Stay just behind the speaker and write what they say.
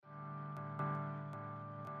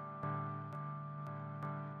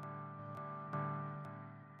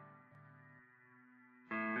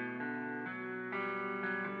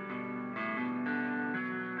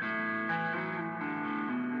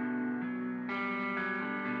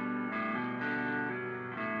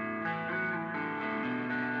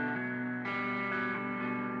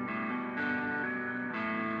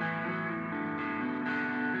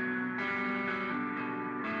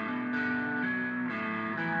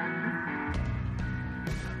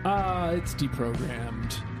It's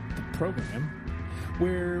Deprogrammed, the program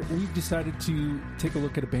where we've decided to take a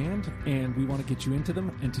look at a band and we want to get you into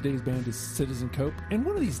them. And today's band is Citizen Cope. And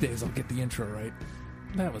one of these days I'll get the intro right.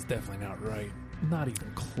 That was definitely not right. Not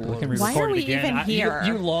even close. We can Why re-record are we it again. even here?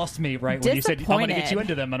 You lost me right when you said, I'm going to get you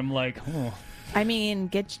into them. And I'm like, oh. I mean,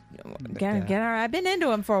 get I've been into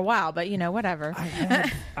him for a while, but whatever.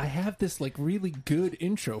 I have this like really good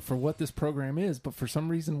intro for what this program is, but for some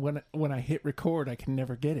reason when I hit record, I can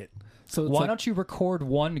never get it. So it's why don't you record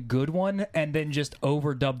one good one and then just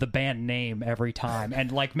overdub the band name every time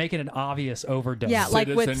and like make it an obvious overdub? Yeah, like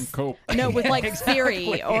Citizen Cope. with like Exactly.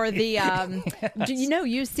 Siri or the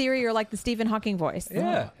use Siri or like the Stephen Hawking voice.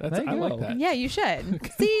 Yeah, there you I go. like that. Yeah, you should.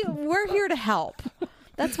 See, we're here to help.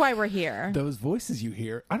 That's why we're here. Those voices you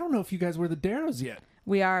hear. I don't know if you guys were the Darrows yet.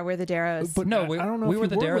 We're the Darrows. But No, I don't know we if were you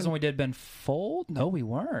the Darrows when when we did Ben Fold. No, we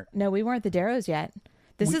weren't. No, we weren't the Darrows yet.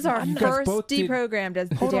 This is our you guys first both did- deprogrammed as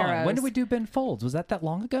the Hold Darrows. on. When did we do Ben Folds? Was that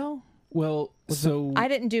long ago? Well, so I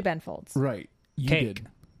didn't do Ben Folds. right, you Cake. did.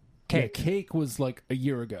 Cake. Yeah, Cake was like a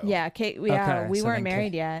year ago. Yeah, Kate. Okay, We so weren't then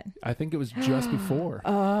married yet. I think it was just before.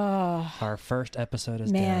 Our first episode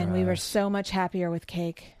is Man, we were Darrows. so much happier with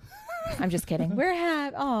Cake. I'm just kidding. We're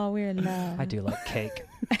happy. Oh, we're in love. I do like cake.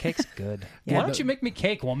 Cake's good. Yeah. Why don't you make me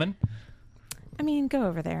cake, woman? I mean, go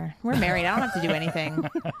over there. We're married. I don't have to do anything.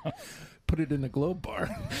 Put it in a Globe bar.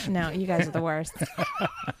 No, you guys are the worst.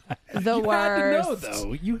 The You had to know, worst.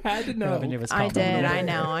 though. You had to know. I did.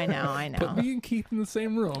 I know. Put me and Keith in the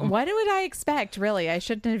same room. What would I expect, really? I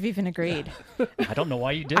shouldn't have even agreed. I don't know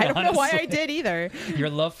why you did. I don't know why I honestly. did either. Your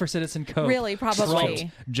love for Citizen Cope. Really, probably.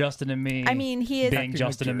 trumped Justin and me. I mean, he is being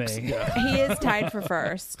Justin and jerks. me. Yeah. he is tied for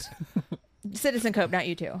first. Citizen Cope, not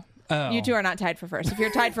you two. Oh. You two are not tied for first. If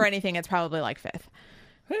you're tied for anything, it's probably like fifth.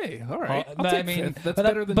 Hey, all right. Well, I'll I take mean, fifth. That's but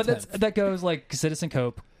better than but 10th. that goes like Citizen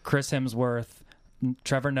Cope, Chris Hemsworth,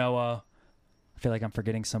 Trevor Noah. I feel like I'm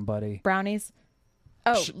forgetting somebody. Brownies.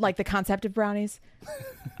 Oh, like the concept of brownies.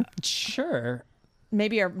 Sure.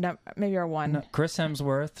 Maybe you're one. No, Chris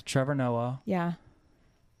Hemsworth, Trevor Noah. Yeah.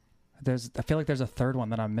 I feel like there's a third one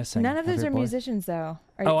that I'm missing. None of those your are boy- musicians, though.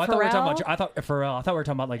 Are Oh, I thought we were talking Pharrell? about. I thought Pharrell. I thought we were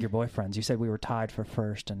talking about like your boyfriends. You said we were tied for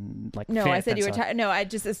first and like. No, fifth, I said you were and so- tied. No, I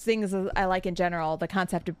just things I like in general. The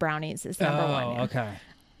concept of brownies is number one. Oh, Yeah. okay.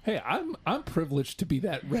 Hey, I'm privileged to be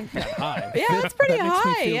that ranked that high. Yeah, that's pretty That makes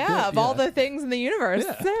me high. feel Yeah, good, of all the things in the universe,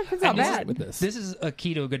 Yeah. it's not bad. With this. This is a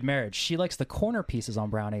key to a good marriage. She likes the corner pieces on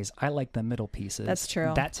brownies. I like the middle pieces. That's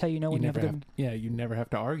true. That's how you know you when you have a never good. you never have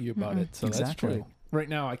to argue about it. So Exactly. that's true. Right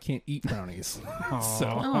now, I can't eat brownies, so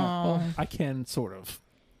Aw. I can sort of.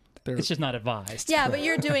 They're- It's just not advised. Yeah, but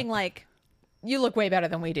you're doing like you look way better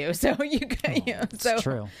than we do. So you can, It's so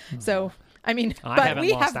true. So I mean, I but haven't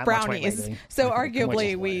we lost have that much weight brownies. lately. So I think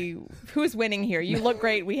arguably, much who's winning here? You look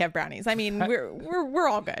great. We have brownies. I mean, we're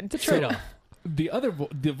all good. Trade-off. the other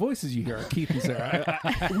the voices you hear are Keith and Sarah.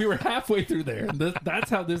 We were halfway through there. And that's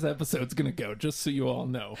how this episode's going to go. Just so you all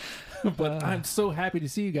know. But I'm so happy to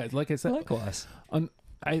see you guys. Like I said, Likewise.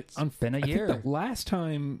 It's been a year. I think the last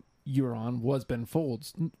time you were on was Ben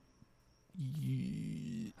Folds. Hold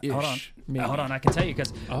on. Maybe. Hold on. I can tell you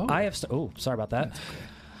because Oh. I have. Sorry about that.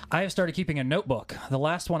 I have started keeping a notebook. The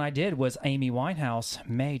last one I did was Amy Winehouse,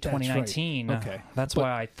 May 2019. right. Okay. That's But-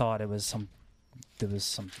 why I thought it was some. There was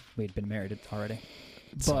some. We'd been married already.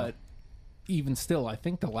 But even still, I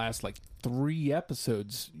think the last like 3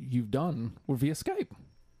 episodes you've done were via Skype.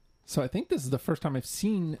 So I think this is the first time I've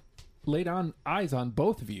laid on eyes on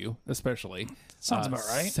both of you, especially. Sounds about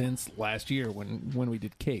right. Since last year when we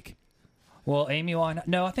did Cake. Well, Amy Winehouse.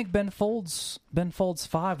 No, I think Ben Folds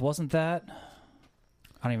 5 wasn't that.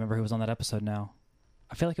 I don't even remember who was on that episode now.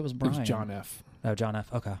 I feel like it was Brian. It was John F. Oh, John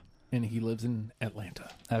F. Okay. And he lives in Atlanta.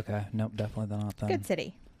 Okay. Nope, definitely not them. Good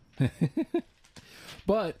city.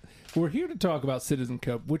 But we're here to talk about Citizen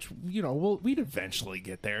Cope, which, we'd eventually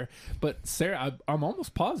get there. But Sarah, I'm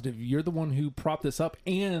almost positive you're the one who propped this up,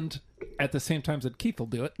 and at the same time that Keith will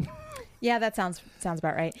do it. Yeah, that sounds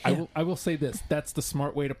about right. I will say this. That's the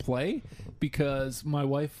smart way to play, because my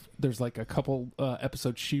wife, there's like a couple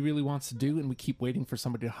episodes she really wants to do, and we keep waiting for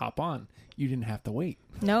somebody to hop on. You didn't have to wait.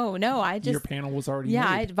 No, I just Your panel was already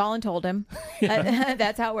I made. voluntold him.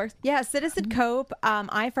 That's how it works. Yeah, Citizen Cope.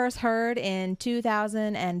 I first heard in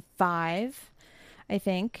 2005, I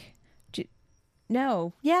think.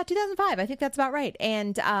 2005. I think that's about right.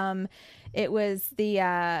 And it was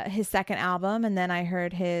his second album, and then I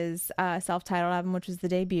heard his self-titled album, which was the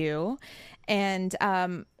debut. And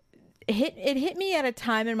hit me at a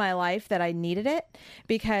time in my life that I needed it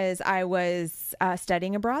because I was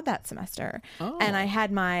studying abroad that semester, and I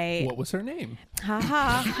had my What was her name? ha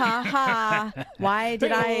ha ha ha. Why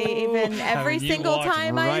did I even every You single walked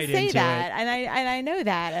time right I say into that, and I know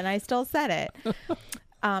that, and I still said it.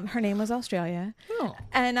 Her name was Australia. Oh.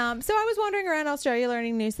 And so I was wandering around Australia,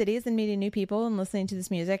 learning new cities and meeting new people and listening to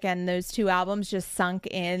this music. And those two albums just sunk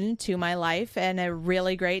into my life and a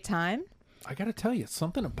really great time. I got to tell you,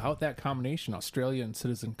 something about that combination, Australia and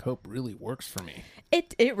Citizen Cope, really works for me.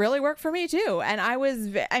 It really worked for me too. And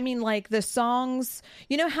I mean, like the songs,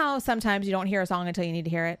 you know how sometimes you don't hear a song until you need to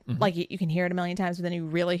hear it? Like you can hear it a million times, but then you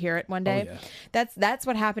really hear it one day. Yeah. That's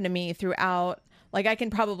what happened to me throughout. Like I can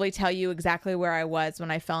probably tell you exactly where I was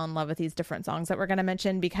when I fell in love with these different songs that we're going to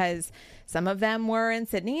mention, because some of them were in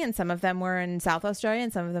Sydney and some of them were in South Australia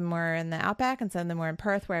and some of them were in the Outback and some of them were in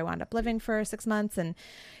Perth, where I wound up living for 6 months. And,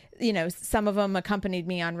 you know, some of them accompanied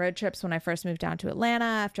me on road trips when I first moved down to Atlanta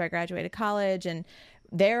after I graduated college. And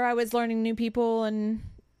there I was learning new people and,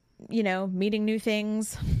 you know, meeting new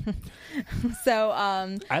things. So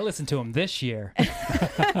I listened to him this year.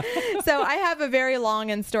 so I have a very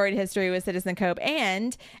long and storied history with Citizen Cope,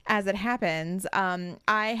 and as it happens,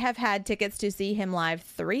 I have had tickets to see him live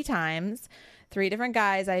 3 times. 3 different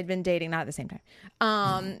guys I had been dating, not at the same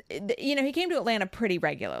time. You know, he came to Atlanta pretty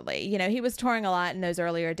regularly. You know, he was touring a lot in those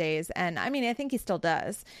earlier days, and I mean, I think he still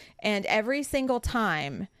does. And every single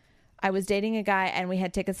time I was dating a guy and we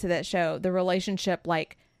had tickets to that show, the relationship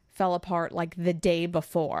like fell apart like the day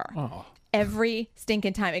before. Oh. Every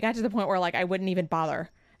stinking time. It got to the point where like I wouldn't even bother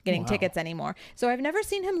getting tickets anymore. So I've never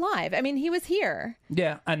seen him live. I mean, he was here.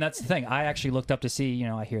 Yeah, and that's the thing. I actually looked up to see, you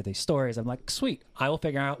know, I hear these stories. I'm like, sweet. I will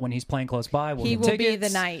figure out when he's playing close by. We'll He get will be tickets.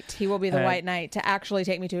 the knight. He will be the white knight to actually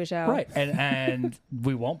take me to a show. Right, and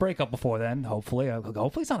we won't break up before then. Hopefully,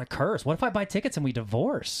 hopefully it's not a curse. What if I buy tickets and we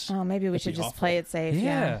divorce? Oh, maybe we should be just awful. play it safe.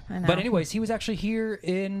 Yeah. I know. But anyways, he was actually here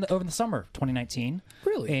over the summer 2019.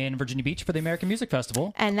 Really? In Virginia Beach for the American Music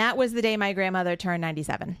Festival. And that was the day my grandmother turned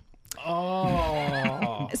 97.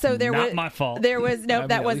 Oh. So there Not was my fault. There was no, I mean,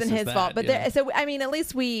 that at wasn't least his it's fault. that, But yeah. so I mean, at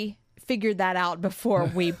least we figured that out before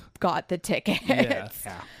we got the tickets. Yeah.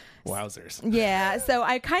 Wowzers. Yeah, so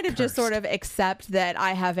I kind of just sort of accept that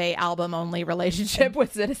I have a album only relationship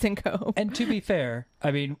with Citizen Cope. And to be fair,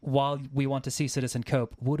 I mean, while we want to see Citizen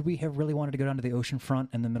Cope, would we have really wanted to go down to the ocean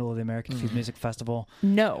front in the middle of the American Music Festival?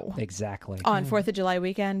 No. Exactly. On 4th of July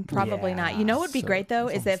weekend? Probably Yeah, not. You know what would be so great, though,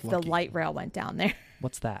 is that's if the lucky. light rail went down there.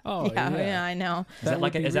 What's that? Oh, Yeah, I know. Is that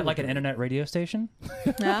like would be is that really like an great. internet radio station?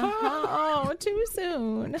 Oh, too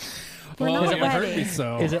soon. We're Well, not it like- hurt ready. me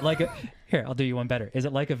so. Is it like a here? I'll do you one better. Is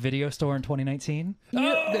it like a video store in 2019?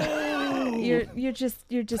 You're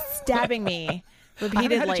just stabbing me I repeatedly.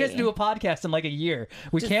 haven't had a chance to do a podcast in like a year.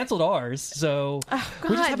 We canceled ours, so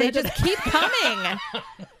we God, haven't they had just keep coming.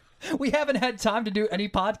 we haven't had time to do any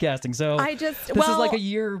podcasting. So I just- this is well- like a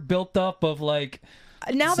year built up of like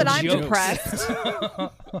Now that I'm jokes. depressed,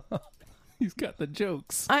 He's got the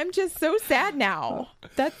jokes. I'm just so sad now.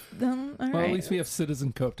 That's all Well, right. at least we have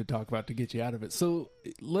Citizen Cope to talk about to get you out of it. So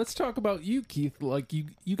let's talk about you, Keith. Like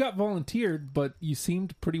you got volunteered, but you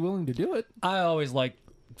seemed pretty willing to do it. I always like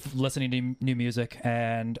listening to new music,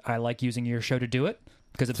 and I like using your show to do it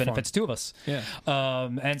because it benefits two of us. Yeah.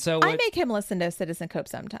 And so I make him listen to Citizen Cope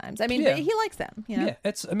sometimes. I mean, Yeah. but he likes them. You know? yeah,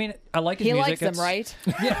 it's. I mean, I like his He music. likes them, It's-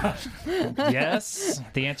 right? Yeah. Yes.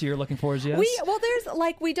 The answer you're looking for is yes. There's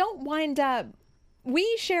like we don't wind up.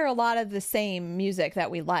 We share a lot of the same music that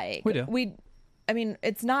we like. We do. I mean,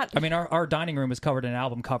 it's not. I mean, our dining room is covered in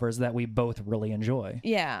album covers that we both really enjoy.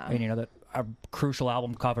 Yeah. And you know that are crucial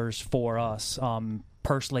album covers for us,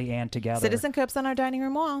 personally and together. Citizen Cope's on our dining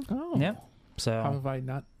room wall. Oh. Yeah. So How have I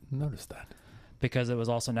not noticed that? because it was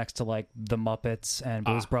also next to like the Muppets and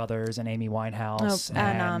Blues Brothers and Amy Winehouse Oh,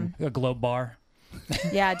 and, a Globe Bar.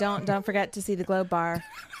 Yeah, don't forget to see the Globe Bar.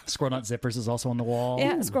 Squirrel Nut Zippers is also on the wall.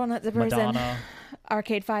 Yeah, Squirrel Nut Zippers and Madonna.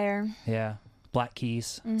 Arcade Fire. Yeah. Black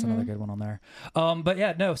Keys. It's Mm-hmm. another good one on there. But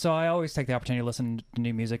yeah, no. So I always take the opportunity to listen to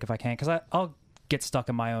new music if I can, because I'll get stuck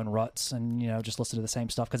in my own ruts and just listen to the same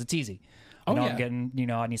stuff because it's easy. Oh, I'm yeah.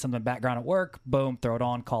 getting I need something background at work. Boom, throw it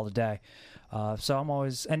on, call it a day. So I'm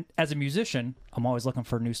always, and as a musician, I'm always looking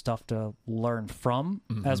for new stuff to learn from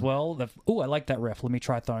as well. I like that riff. Let me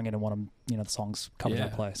try throwing it in one of the songs covers I Yeah.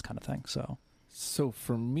 play, kind of thing. So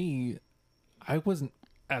for me, I wasn't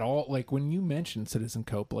at all like when you mentioned Citizen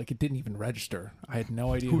Cope, like it didn't even register. I had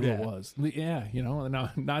no idea who it dat? was. Yeah,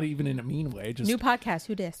 not even in a mean way. Just New podcast.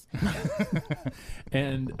 Who dis?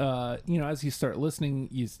 and as you start listening,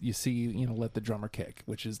 you see Let the Drummer Kick,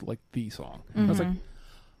 which is like the song. I was like,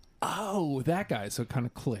 oh, that guy. So it kind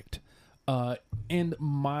of clicked. And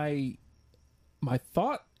my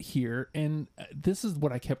thought here, and this is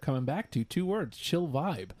what I kept coming back to, 2 words: chill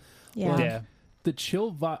vibe. Yeah. Like, Yeah. the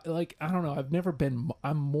chill vibe, like, I don't know,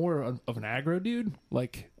 I'm more of an aggro dude.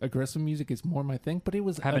 Like, aggressive music is more my thing, but it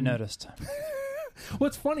was Haven't noticed.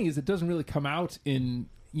 what's funny is it doesn't really come out in,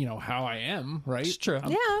 how I am, right? It's true.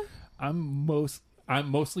 I'm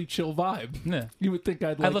mostly chill vibe. Yeah. You would think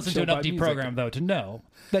I'd like I've listened to chill enough vibe deep music. program though to know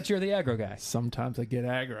that you're the aggro guy. Sometimes I get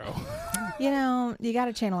aggro. You got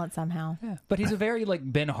to channel it somehow. Yeah, but he's a very like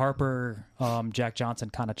Ben Harper, Jack Johnson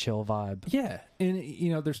kind of chill vibe. Yeah,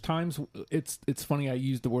 and there's times it's funny I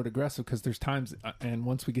use the word aggressive because there's times, and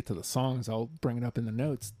once we get to the songs, I'll bring it up in the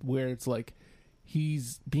notes, where it's like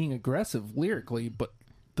he's being aggressive lyrically, but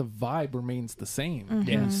the vibe remains the same. Mm-hmm.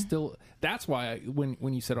 Yeah, still. That's why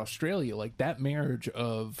when you said Australia, like that marriage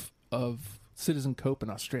of Citizen Cope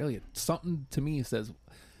and Australia, something to me says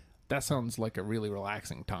that sounds like a really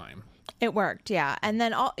relaxing time. It worked, yeah. And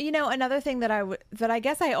then, another thing that I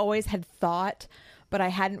guess I always had thought, but I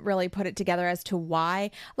hadn't really put it together as to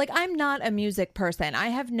why. Like, I'm not a music person. I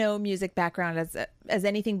have no music background as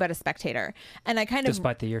anything but a spectator. And I kind of,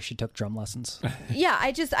 Despite the year she took drum lessons. yeah,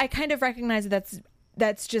 I kind of recognize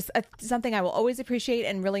that's just something I will always appreciate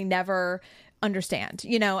and really never understand,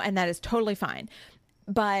 and that is totally fine.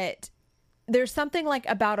 But there's something like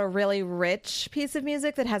about a really rich piece of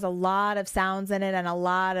music that has a lot of sounds in it and a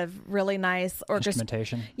lot of really nice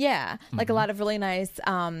Instrumentation. Yeah, like a lot of really nice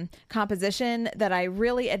composition that I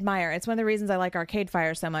really admire. It's one of the reasons I like Arcade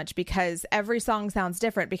Fire so much, because every song sounds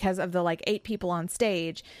different because of the 8 people on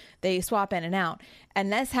stage. They swap in and out.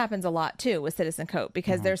 And this happens a lot too with Citizen Cope,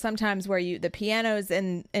 because there's sometimes where the piano's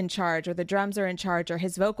in charge, or the drums are in charge, or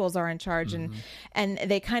his vocals are in charge, and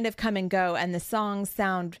they kind of come and go, and the songs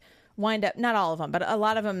wind up, not all of them, but a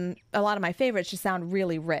lot of my favorites just sound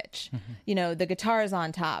really rich. The guitar's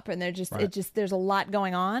on top, and they're just, there's a lot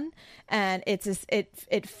going on, and it's just,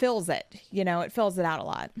 it fills it, it fills it out a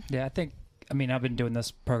lot. Yeah, I've been doing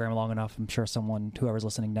this program long enough. I'm sure whoever's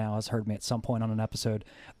listening now has heard me at some point on an episode.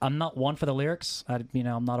 I'm not one for the lyrics.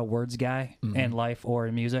 I'm not a words guy in life or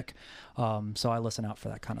in music. So I listen out for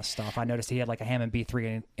that kind of stuff. I noticed he had like a Hammond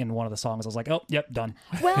B3 in one of the songs. I was like, oh, yep, done.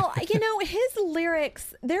 Well, his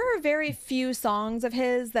lyrics, there are very few songs of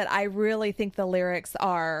his that I really think the lyrics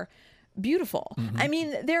are beautiful. I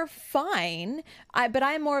mean, they're fine, but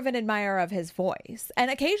I'm more of an admirer of his voice.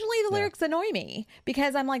 And occasionally the lyrics annoy me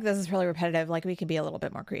because I'm like, this is really repetitive. Like, we could be a little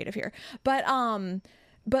bit more creative here. But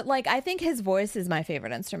like, I think his voice is my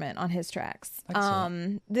favorite instrument on his tracks.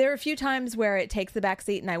 There are a few times where it takes the back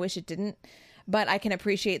seat and I wish it didn't, but I can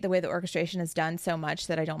appreciate the way the orchestration is done so much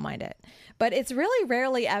that I don't mind it. But it's really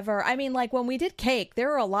rarely ever. I mean, like when we did Cake, there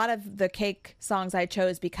were a lot of the Cake songs I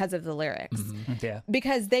chose because of the lyrics. Yeah.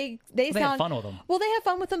 Because they sound, have fun with them. Well, they have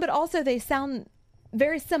fun with them, but also they sound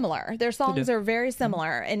very similar. Their songs are very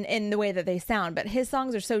similar in the way that they sound, but his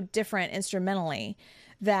songs are so different instrumentally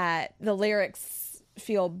that the lyrics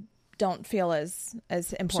don't feel as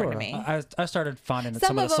important to me. I started finding that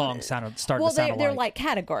some of the songs started to sound alike. They're like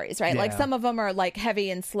categories, right? Like some of them are like heavy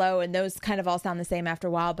and slow, and those kind of all sound the same after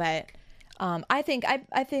a while. But I think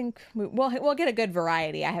we'll get a good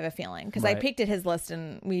variety. I have a feeling, because I peeked at his list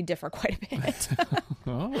and we differ quite a bit.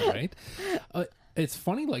 All right. It's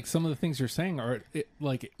funny, like some of the things you're saying are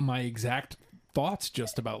like my exact thoughts.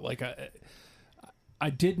 Just about like I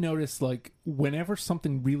did notice, like whenever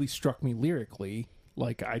something really struck me lyrically,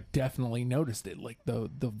 like I definitely noticed it, like the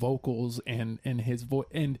vocals and his voice.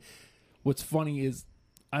 And what's funny is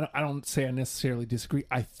I don't say I necessarily disagree.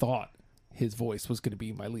 I thought his voice was going to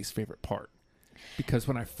be my least favorite part, because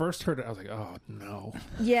when I first heard it, I was like, oh no,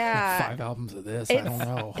 yeah, like 5 albums of this, I don't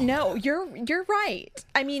know. No, you're right.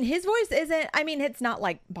 I mean, his voice isn't. I mean, it's not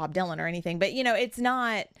like Bob Dylan or anything, but it's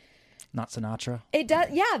not. Not Sinatra. It does.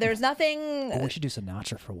 Yeah, there's nothing. Oh, we should do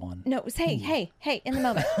Sinatra for one. No, hey, in the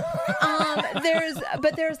moment.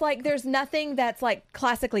 There's nothing that's like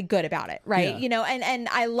classically good about it, right? Yeah. And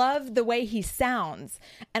I love the way he sounds,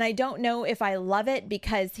 and I don't know if I love it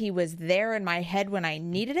because he was there in my head when I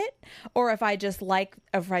needed it, or if I just like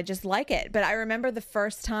it. But I remember the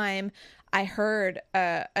first time I heard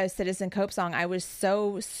a Citizen Cope song, I was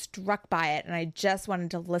so struck by it, and I just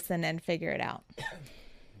wanted to listen and figure it out.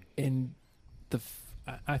 And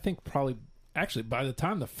I think probably actually by the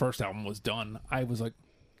time the first album was done, I was like,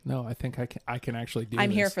 no, I think I can actually do this.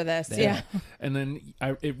 I'm here for this. Yeah. And then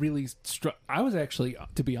it really struck. I was actually,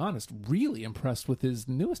 to be honest, really impressed with his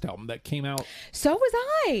newest album that came out. So was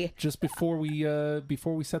I. Just before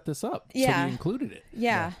we set this up. Yeah. So we included it.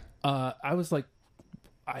 Yeah. I was like,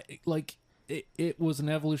 it was an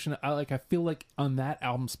evolution. I feel like on that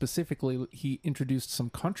album specifically, he introduced some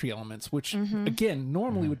country elements, which again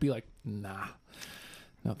normally would be like, nah,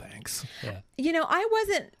 no thanks. Yeah. You know,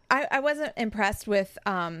 I wasn't impressed with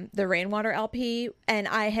the Rainwater LP, and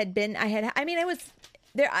it was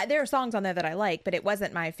there are songs on there that I like, but it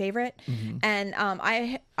wasn't my favorite. And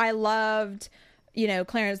I loved, you know,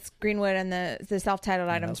 Clarence Greenwood and the self-titled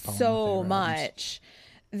item so much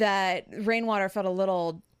that Rainwater felt a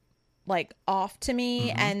little like off to me,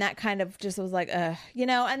 and that kind of just was like, you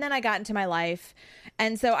know. And then I got into my life,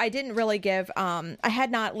 and so I didn't really give. I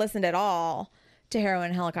had not listened at all to Heroin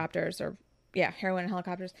and Helicopters, or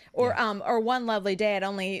One Lovely Day. I'd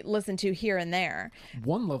only listened to here and there.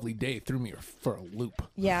 One Lovely Day threw me for a loop.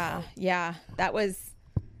 Yeah, that was,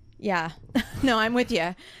 yeah. No, I'm with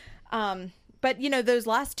you. But you know, those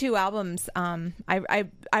last two albums, I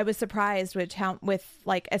was surprised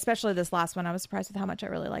especially this last one. I was surprised with how much I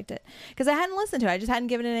really liked it, because I hadn't listened to it. I just hadn't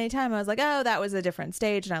given it any time. I was like, oh, that was a different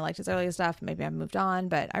stage, and I liked his earlier stuff. Maybe I've moved on,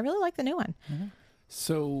 but I really like the new one.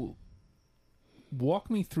 So,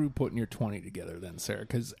 walk me through putting your 20 together, then, Sarah,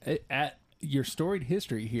 because at your storied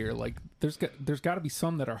history here, like there's got to be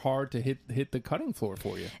some that are hard to hit the cutting floor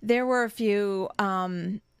for you. There were a few,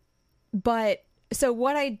 but. So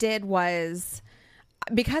what I did was,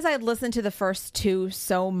 because I had listened to the first two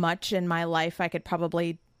so much in my life, I could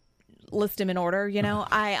probably list them in order, you know.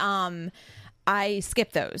 I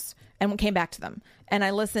skipped those and came back to them. And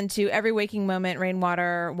I listened to Every Waking Moment,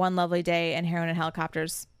 Rainwater, One Lovely Day, and Heroin and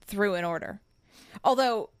Helicopters through in order.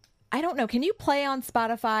 Although, I don't know, can you play on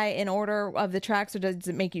Spotify in order of the tracks, or does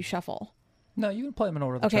it make you shuffle? No, you can play them in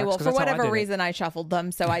order. Okay, well, for whatever reason, I shuffled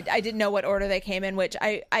them, so I didn't know what order they came in, which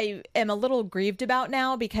I am a little grieved about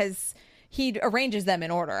now, because he arranges them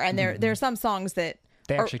in order, and there are some songs that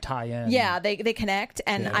they actually tie in. Yeah, they connect,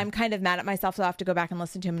 and I'm kind of mad at myself, so I have to go back and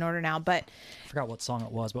listen to them in order now. But I forgot what song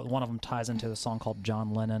it was, but one of them ties into a song called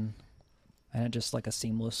John Lennon, and it just like a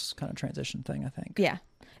seamless kind of transition thing, I think. Yeah.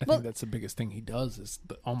 I think that's the biggest thing he does is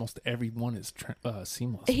almost every one is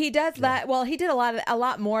seamless. He does that. Well, he did a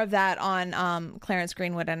lot more of that on Clarence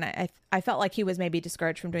Greenwood, and I felt like he was maybe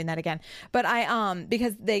discouraged from doing that again. But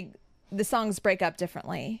because the songs break up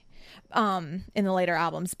differently in the later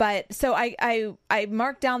albums. But so I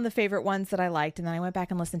marked down the favorite ones that I liked, and then I went back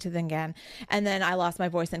and listened to them again. And then I lost my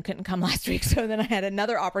voice and couldn't come last week, so then I had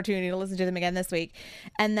another opportunity to listen to them again this week.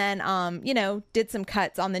 And then you know, did some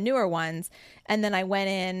cuts on the newer ones, and then I went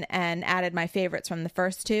in and added my favorites from the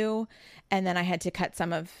first two, and then I had to cut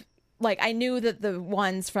some of, like, I knew that the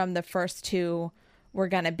ones from the first two were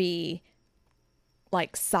going to be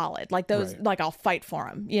like solid, like those, right. Like I'll fight for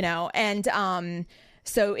them, you know. And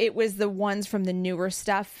so it was the ones from the newer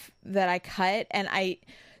stuff that I cut, and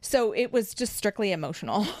so it was just strictly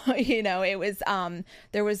emotional. You know, it was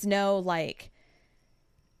there was no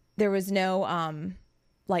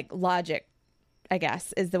logic, I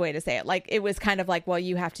guess is the way to say it. Like, it was kind of like, well,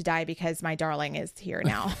 you have to die because my darling is here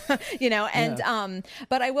now. You know. And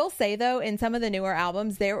but I will say, though, in some of the newer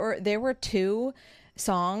albums, there were two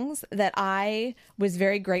songs that I was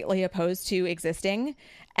very greatly opposed to existing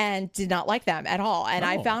and did not like them at all. And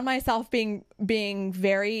I found myself being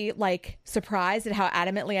very like surprised at how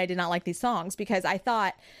adamantly I did not like these songs, because I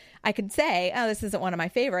thought I could say, oh, this isn't one of my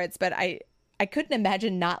favorites, but I couldn't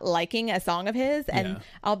imagine not liking a song of his. And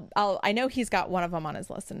I know he's got one of them on his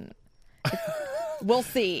list, and we'll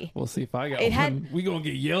see. We'll see if I got one. We gonna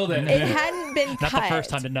get yelled at. It hadn't been cut. Not the first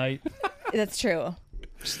time tonight. That's true.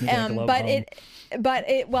 But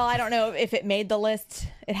I don't know if it made the list.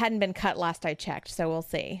 It hadn't been cut last I checked, so we'll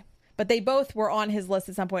see. But they both were on his list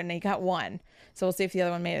at some point, and he got one. So we'll see if the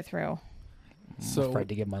other one made it through. I'm afraid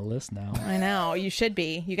to give my list now. I know. You should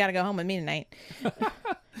be. You got to go home with me tonight.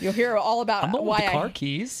 You'll hear all about I'm the one why with the car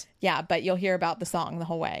keys. Yeah, but you'll hear about the song the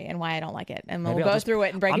whole way and why I don't like it. And we'll go through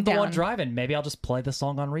it and break it down. I'm the one driving. Maybe I'll just play the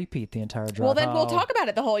song on repeat the entire drive. Well, then we'll talk about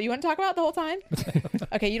it you want to talk about it the whole time?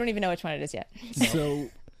 Okay, you don't even know which one it is yet. So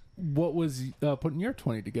what was putting your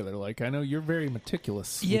 20 together like? I know you're very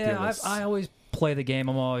meticulous. Yeah, I always play the game.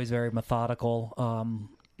 I'm always very methodical.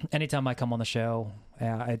 Anytime I come on the show,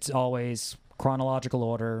 it's always chronological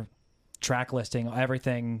order, track listing,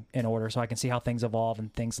 everything in order, so I can see how things evolve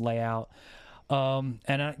and things lay out.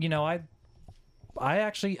 You know, I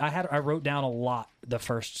wrote down a lot.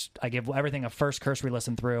 I give everything a first cursory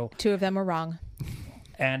listen through. 2 of them were wrong.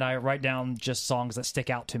 And I write down just songs that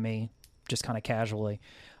stick out to me, just kind of casually.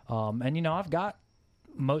 And you know, I've got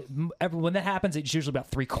when that happens, it's usually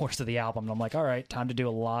about 3/4 of the album, and I'm like, all right, time to do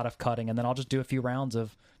a lot of cutting, and then I'll just do a few rounds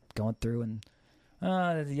of going through and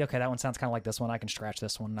okay, that one sounds kind of like this one. I can scratch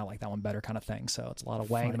this one. I like that one better, kind of thing. So it's a lot of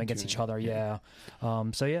weighing them against each other. Yeah.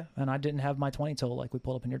 So yeah, and I didn't have my 20 tool like we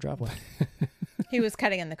pulled up in your driveway. He was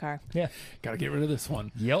cutting in the car. Yeah. Got to get rid of this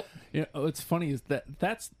one. Yep. You know, what's funny is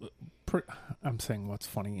I'm saying what's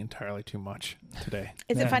funny entirely too much today.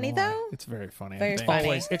 Is it funny though? It's very funny. Very I think.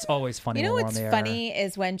 funny. It's always funny. You know when we're what's on the funny air.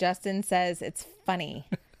 is when Justin says it's funny.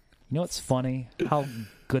 You know what's funny? How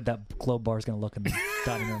good that globe bar is going to look in the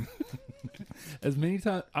dining room. As many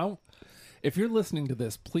times, if you're listening to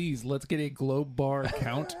this, please let's get a globe bar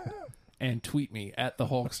count and tweet me at the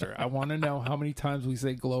Hulkster. I want to know how many times we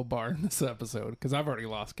say globe bar in this episode because I've already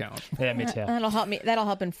lost count. Yeah, me too. That'll help me. That'll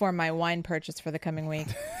help inform my wine purchase for the coming week.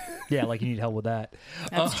 Yeah, like you need help with that.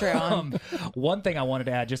 That's true. One thing I wanted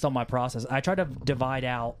to add just on my process, I tried to divide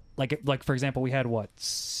out, like for example, we had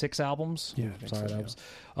 6 albums? Yeah, I think Sorry, so, that was,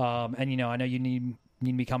 and I know you need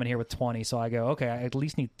me coming here with 20, so I go, okay, I at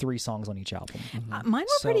least need 3 songs on each album. Mine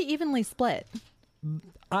were pretty evenly split.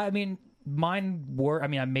 I mean, mine were, I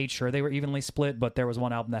made sure they were evenly split, but there was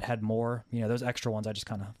one album that had more. Those extra ones I just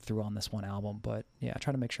kind of threw on this one album. But yeah, I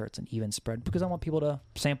try to make sure it's an even spread because I want people to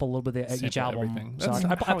sample a little bit of each album. Everything. So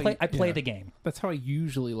I play the game. That's how I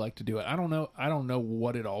usually like to do it. I don't know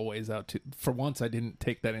what it all weighs out to. For once, I didn't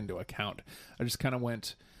take that into account. I just kind of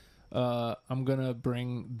went, I'm going to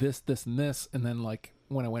bring this, this, and this. And then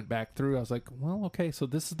when I went back through, I was like, well, okay, so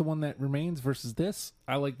this is the one that remains versus this.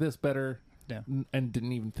 I like this better. Yeah. And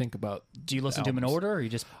didn't even think about. Do you listen to them in order, or you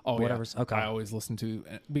just whatever's okay? I always listen to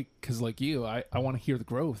because, like you, I want to hear the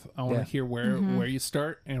growth. I want to hear where you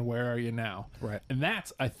start and where are you now. Right. And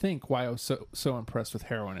that's I think why I was so impressed with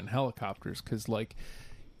Heroin and Helicopters because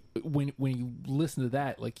when you listen to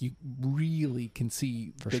that, you really can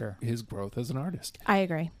see his growth as an artist. I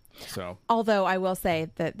agree. So, although I will say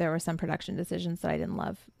that there were some production decisions that I didn't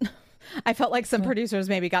love. I felt like some producers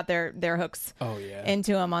maybe got their hooks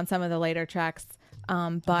into him on some of the later tracks.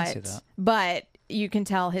 But you can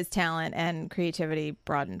tell his talent and creativity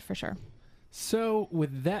broadened for sure. So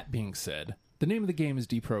with that being said, the name of the game is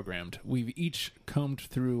Deprogrammed. We've each combed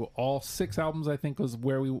through all 6 albums, I think was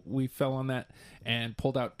where we fell on that, and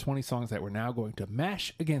pulled out 20 songs that we're now going to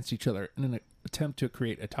mash against each other in an attempt to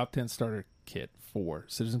create a top 10 starter kit for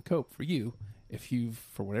Citizen Cope for you if you've,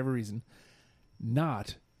 for whatever reason,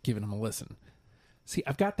 not giving them a listen. See,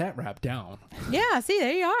 I've got that rap down. Yeah, see,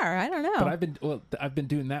 there you are. I don't know. But I've been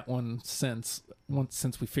doing that one since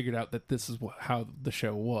we figured out that this is how the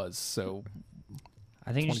show was. So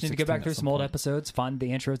I think you just need to go back through some old episodes, find the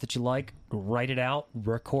intros that you like, write it out,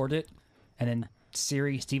 record it, and then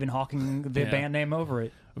Stephen Hawking the band name over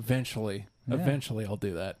it. Eventually I'll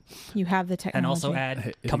do that. You have the technology. And also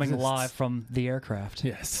add Coming exists. Live from the Aircraft.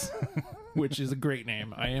 Yes. Which is a great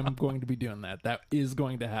name. I am going to be doing that. That is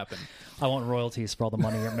going to happen. I want royalties for all the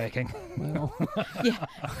money you're making. Well, yeah.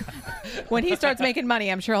 When he starts making money,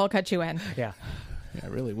 I'm sure he'll cut you in. Yeah. Yeah, I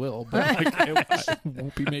really will. But I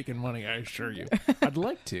won't be making money, I assure you. I'd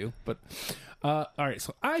like to, but... all right,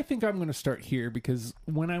 so I think I'm going to start here because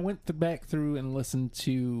when I went back through and listened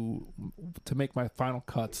to make my final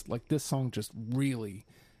cuts, this song just really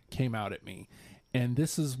came out at me. And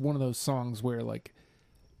this is one of those songs where,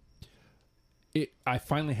 I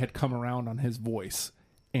finally had come around on his voice.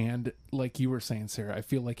 And like you were saying, Sarah, I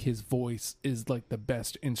feel like his voice is the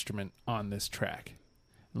best instrument on this track.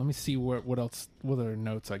 Let me see what other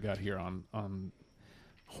notes I got here on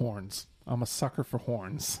horns. I'm a sucker for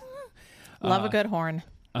horns. Love a good horn.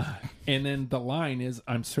 And then the line is,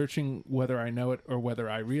 I'm searching whether I know it or whether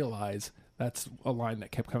I realize. That's a line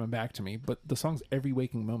that kept coming back to me. But the song's Every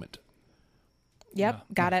Waking Moment. Yep,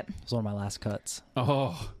 got it. It's one of my last cuts.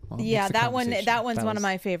 Oh. Well, yeah, that one's one of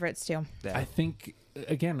my favorites too. Yeah. I think,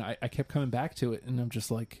 again, I kept coming back to it, and I'm just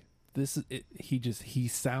like, this is it. He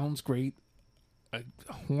sounds great.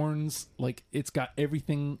 Horns, it's got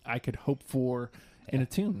everything I could hope for in a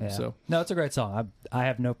tune. Yeah. So no, it's a great song. I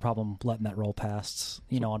have no problem letting that roll past,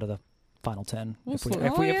 onto the final 10. If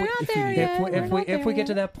we get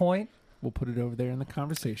to that point, we'll put it over there in the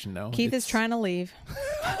conversation. No, Keith is trying to leave.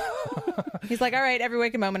 He's like, all right, every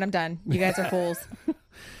waking moment, I'm done. You guys are fools.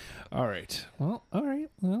 All right. Well,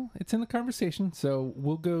 it's in the conversation. So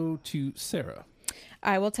we'll go to Sarah.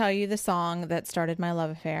 I will tell you the song that started my love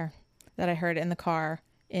affair that I heard in the car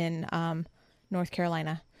in North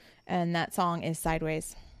Carolina. And that song is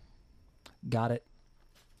Sideways. Got it.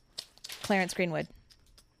 Clarence Greenwood.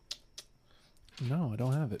 No, I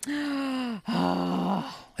don't have it.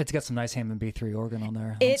 It's got some nice Hammond B3 organ on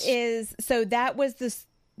there. It is. So that was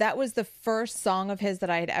the first song of his that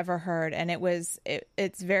I had ever heard, and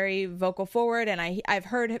it's very vocal forward, and I've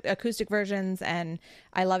heard acoustic versions, and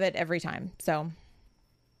I love it every time. So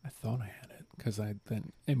I thought I had it. because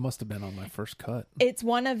it must have been on my first cut. It's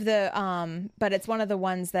one of the but it's one of the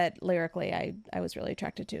ones that lyrically I was really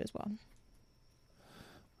attracted to as well.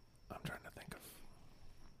 I'm trying to think of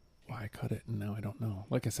why I cut it, and now I don't know.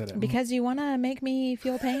 Like I said, Because you want to make me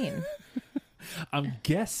feel pain. I'm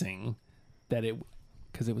guessing that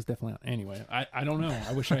because it was definitely anyway. I don't know.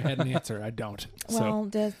 I wish I had an answer. I don't. Well,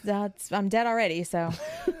 I'm dead already. So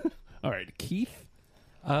all right, Keith.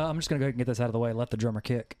 I'm just gonna go ahead and get this out of the way. Let the drummer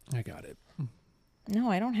kick. I got it. no,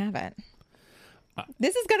 I don't have it.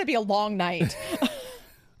 This is going to be a long night.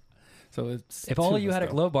 So it's If only you had a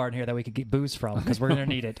glow bar in here that we could get booze from, because we're gonna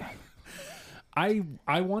need it. I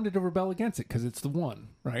wanted to rebel against it because it's the one,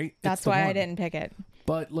 right? That's why I didn't pick it.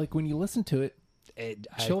 But like when you listen to it,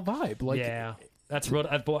 chill vibe. Like yeah. That's what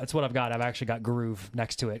I've got. I've actually got groove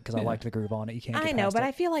next to it because I liked the groove on it. You can't. I know, but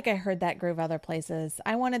I feel like I heard that groove other places.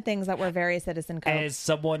 I wanted things that were very Citizen Cope. As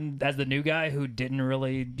the new guy who didn't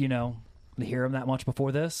really, hear him that much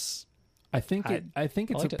before this, I think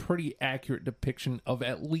it's liked a pretty accurate depiction of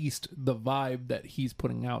at least the vibe that he's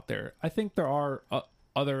putting out there. I think there are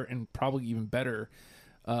other and probably even better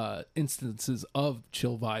instances of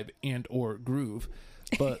chill vibe and or groove,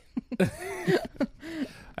 but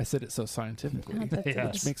I said it so scientifically,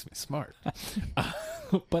 which makes me smart.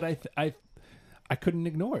 But I couldn't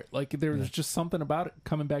ignore it. Like there was just something about it.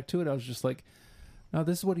 Coming back to it, I was just like, no,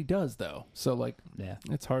 this is what he does, though. So like,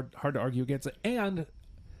 it's hard to argue against it. And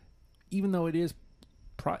even though it is,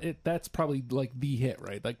 that's probably like the hit,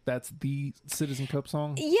 right? Like that's the Citizen Cope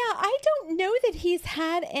song. Yeah, I don't know that he's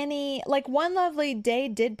had any. Like One Lovely Day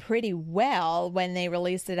did pretty well when they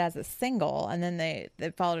released it as a single, and then they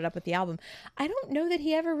followed it up with the album. I don't know that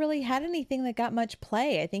he ever really had anything that got much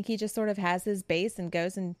play. I think he just sort of has his base and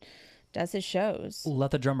goes and does his shows.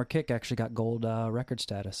 Let the Drummer Kick actually got gold record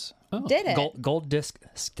status. Oh. Did it? Gold disc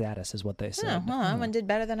status is what they said. Oh, well, that one did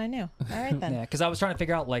better than I knew. All right, then. Yeah, because I was trying to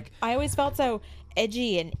figure out, like... I always felt so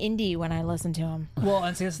edgy and indie when I listened to him. Well,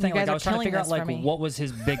 and see, that's the thing. Like, I was trying to figure out, like, me. what was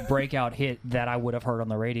his big breakout hit that I would have heard on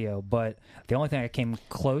the radio, but the only thing I came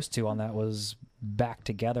close to on that was Back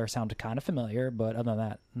Together. Sounded kind of familiar, but other than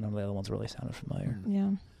that, none of the other ones really sounded familiar.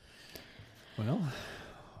 Yeah. Well,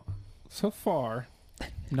 so far...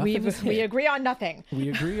 We agree on nothing. We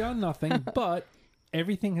agree on nothing, but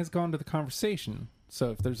everything has gone to the conversation. So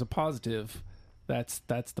if there's a positive, that's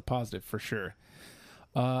the positive for sure.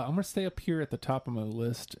 I'm going to stay up here at the top of my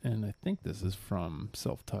list, and I think this is from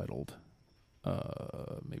self-titled.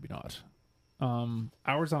 Maybe not.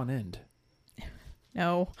 Hours on End.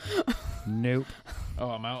 No. Nope. Oh,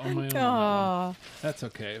 I'm out on my own. Oh. That's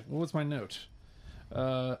okay. What was my note?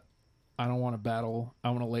 I don't want to battle.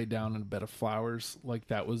 I want to lay down in a bed of flowers. Like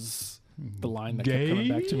that was the line that kept coming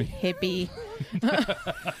back to me. Hippie.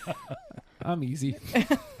 I'm easy.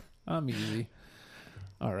 I'm easy.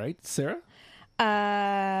 All right, Sarah.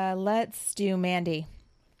 Let's do Mandy.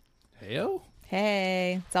 Heyo.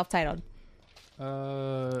 Hey, self-titled.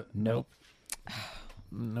 Nope.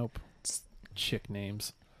 Nope. Chick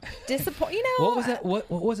names. Disappoint. What was that? What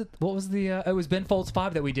was it? What was the? It was Ben Folds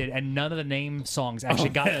 5 that we did, and none of the name songs actually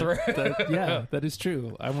got through. That is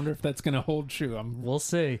true. I wonder if that's going to hold true. We'll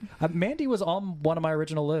see. Mandy was on one of my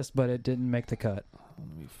original lists, but it didn't make the cut.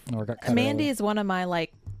 Or got cut Mandy early. is one of my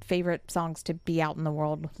favorite songs to be out in the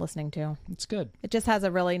world listening to. It's good. It just has a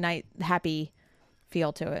really nice, happy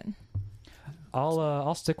feel to it.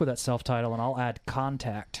 I'll stick with that self-title, and I'll add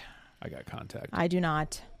Contact. I got Contact. I do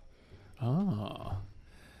not. Oh.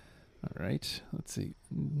 All right. Let's see.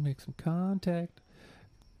 Make some contact.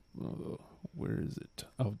 Where is it?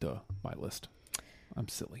 Oh, duh. My list. I'm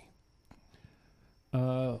silly.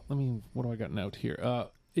 What do I got note here?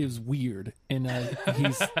 It was weird. And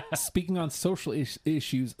he's speaking on social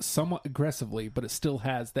issues somewhat aggressively, but it still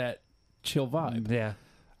has that chill vibe. Yeah.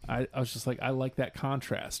 I was just like, I like that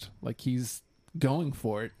contrast. Like he's going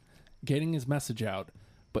for it, getting his message out,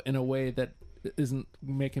 but in a way that isn't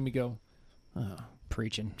making me go, oh.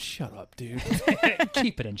 Preaching. Shut up, dude.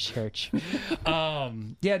 Keep it in church.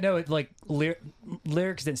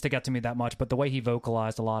 Lyrics didn't stick out to me that much, but the way he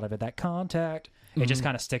vocalized a lot of it, that contact, it just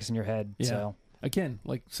kind of sticks in your head. Yeah. So again,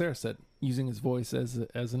 like Sarah said, using his voice as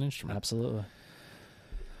an instrument. Absolutely.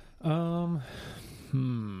 Again,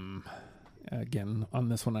 on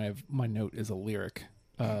this one, my note is a lyric.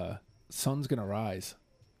 Sun's Gonna Rise.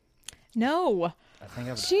 No.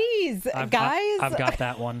 Jeez, guys. I've got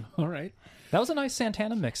that one. All right. That was a nice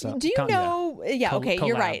Santana mix-up. Do you know? Yeah, okay, collab.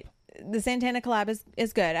 you're right. The Santana collab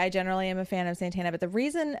is good. I generally am a fan of Santana, but the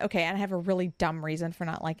reason, and I have a really dumb reason for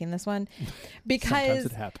not liking this one, because sometimes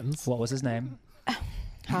it happens. What was his name?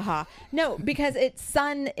 Haha. No, because it's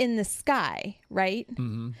Sun in the Sky, right?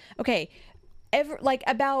 Mm-hmm. Okay,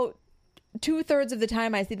 about 2/3 of the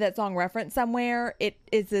time I see that song referenced somewhere,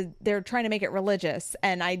 they're trying to make it religious,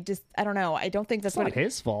 and I don't know. I don't think that's It's what not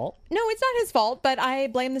his fault. No, it's not his fault, but I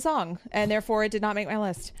blame the song, and therefore it did not make my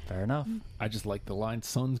list. Fair enough. I just like the line,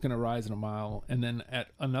 sun's gonna rise in a mile, and then at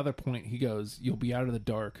another point he goes, you'll be out of the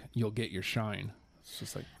dark, you'll get your shine. It's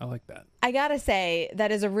just like, I like that. I gotta say,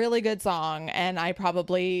 that is a really good song, and I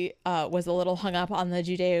probably was a little hung up on the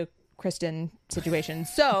Judeo-Christian situation.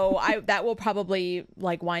 So that will probably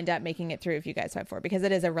like wind up making it through if you guys fight for it, because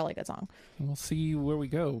it is a really good song. We'll see where we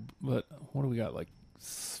go, but what do we got, like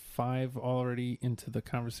 5 already into the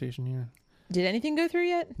conversation here? Did anything go through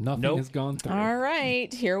yet? Nothing Nope. has gone through. All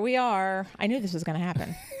right, here we are. I knew this was going to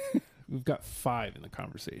happen. We've got 5 in the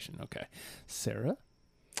conversation. Okay. Sarah?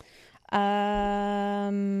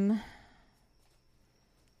 Um,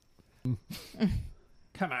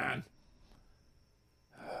 Come on.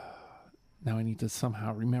 Now I need to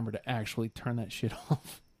somehow remember to actually turn that shit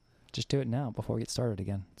off. Just do it now before we get started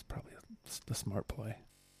again. It's probably the smart play.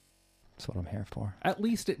 That's what I'm here for. At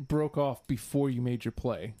least it broke off before you made your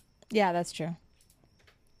play. yeah, that's true.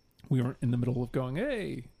 We weren't in the middle of going,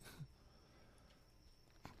 hey.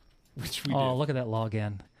 Which we Oh, look at that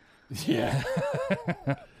login. did. Yeah.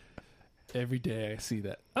 Every day I see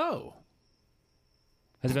that. Oh,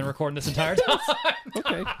 Has it been recording this entire time?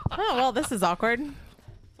 okay. Oh well, this is awkward.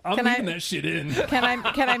 I'm Can leaving I- that shit in. Can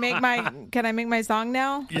I make my song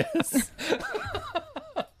now? Yes.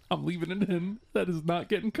 I'm leaving it in. That is not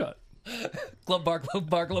getting cut. Glove bar, glove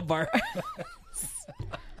bar, glove bar.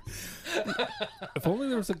 If only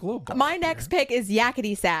there was a globe. bar My up next here. pick is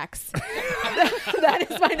Yakety Sax. That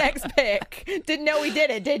is my next pick. Didn't know we did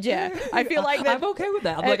it, did you? I feel like that. I'm okay with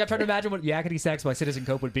that. I'm trying to imagine what Yakety Sax by Citizen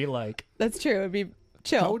Cope would be like. That's true. It'd be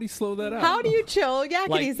chill. How would he slow that out? How do you chill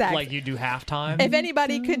Yakety Sax? Like you do halftime. If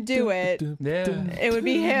anybody could do it, Yeah. it would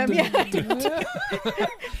be him. Yeah.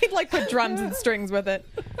 He'd like put drums and strings with it.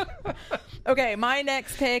 Okay, my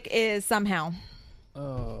next pick is Somehow.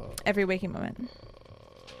 Every Waking Moment.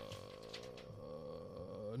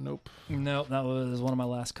 Nope. Nope, that was one of my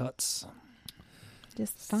last cuts.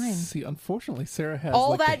 Just fine. See, unfortunately, Sarah has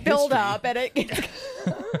All like, the that build history. up and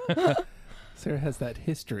it Sarah has that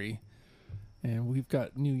history, and we've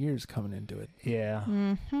got New Year's coming into it. Yeah.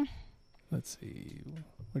 Let's see.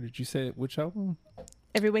 What did you say? Which album?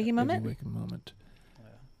 Every Waking Moment. Every Waking Moment.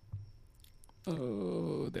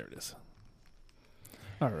 Oh, there it is.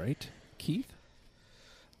 All right, Keith.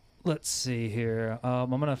 Let's see here. I'm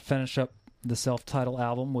going to finish up the self-titled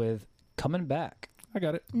album with Coming Back. I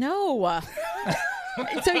got it. No.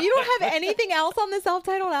 So you don't have anything else on the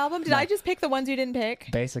self-titled album? Did I just pick the ones you didn't pick?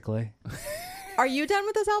 Basically. Are you done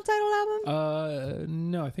with the self-titled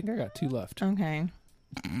album? No, I think I got 2 left. Okay.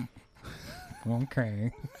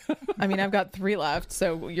 Okay. I mean, I've got 3 left,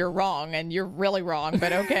 so you're wrong, and you're really wrong,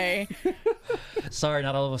 but okay. Sorry,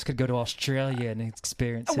 not all of us could go to Australia and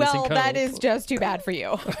experience Citizen Well, Cope. that is just too bad for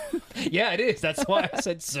you. Yeah, it is. That's why I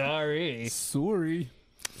said sorry. Sorry.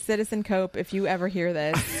 Citizen Cope, if you ever hear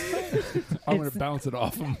this, I'm going to bounce it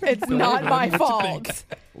off him. it's So, not hey, my man, fault.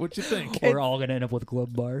 What you think? We're all going to end up with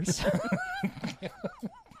glove bars.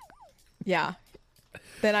 Yeah.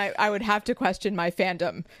 Then I would have to question my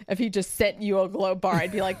fandom. If he just sent you a globe bar,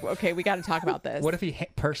 I'd be like, okay, we got to talk about this. What if he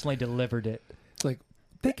personally delivered it? It's like,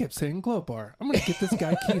 they kept saying globe bar. I'm going to get this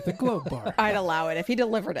guy Keith a globe bar. I'd allow it if he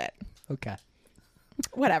delivered it. Okay.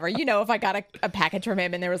 Whatever. You know, if I got a package from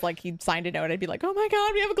him and there was like, he signed a note, I'd be like, oh my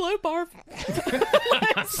God, we have a globe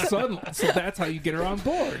bar. Suddenly, so that's how you get her on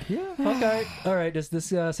board. Yeah. Okay. All right. Does this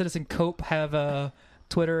Citizen Cope have a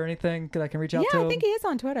Twitter or anything that I can reach out to Yeah, him? I think he is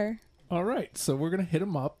on Twitter. All right, so we're going to hit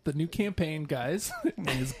him up. The new campaign, guys,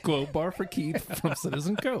 is globe bar for Keith from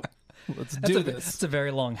Citizen Cope. Let's do this. It's a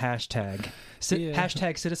very long hashtag. Yeah.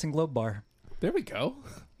 Hashtag Citizen Globe Bar. There we go.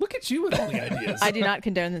 Look at you with all the ideas. I do not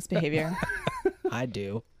condone this behavior. I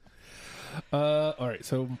do. All right,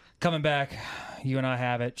 so Coming back, you and I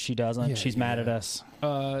have it. She doesn't. Yeah, She's mad yeah. at us.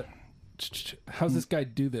 how's this guy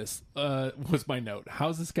do this? Was my note.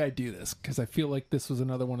 How's this guy do this? Because I feel like this was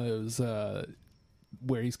another one of those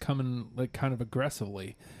where he's coming like kind of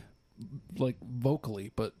aggressively, like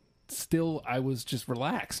vocally, but still I was just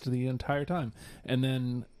relaxed the entire time. And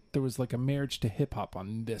then there was like a marriage to hip hop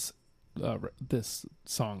on this this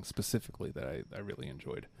song specifically that I really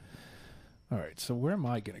enjoyed. All right, so where am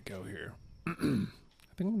I going to go here? I think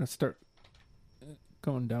I'm going to start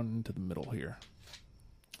going down into the middle here.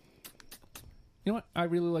 You know what? I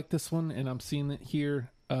really like this one, and I'm seeing it here.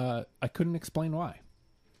 I couldn't explain why.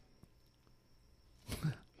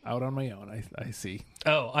 out on my own. I see.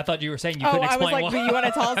 Oh, I thought you were saying you Oh, couldn't I was explain like, why. do you want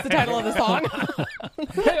to tell us the title of the song?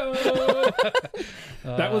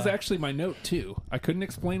 That was actually my note too. I couldn't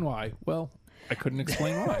explain why. Well, I couldn't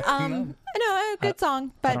explain why. No, a good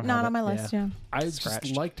song, but don't not have on my it, list. Yeah. I Scratched.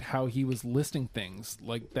 just liked how he was listing things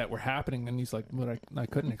like that were happening, and he's like, "But I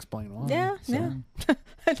couldn't explain why." Yeah, So, yeah.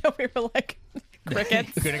 I know we were like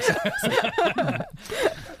crickets. Couldn't I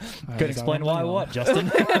couldn't was explain out on why my own. what,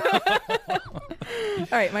 Justin?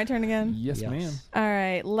 All right, my turn again. Yes, Yes. ma'am. All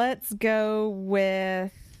right, let's go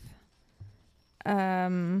with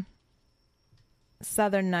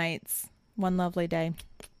Southern Nights, One Lovely Day.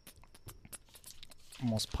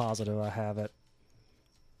 Almost positive I have it.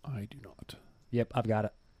 I do not. Yep, I've got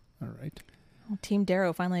it. All right. Well, Team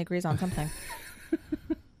Darrow finally agrees on something.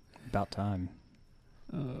 About time.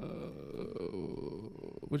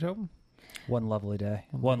 Which album? One lovely day.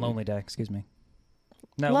 One lonely day, excuse me.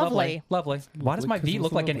 No, Lovely. lovely. Why does Lovely my 'cause V it was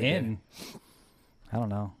look a like an lovely day. N? I don't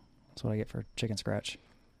know. That's what I get for chicken scratch.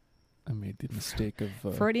 I made the mistake of.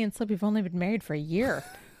 Freudian slip. You've only been married for a year.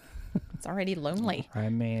 It's already lonely. I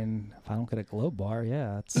mean, if I don't get a glow bar,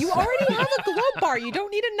 yeah, it's You already have a glow bar. You don't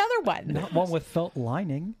need another one. not one with felt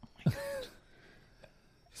lining.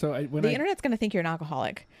 So when The I internet's going to think you're an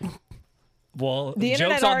alcoholic. Well, The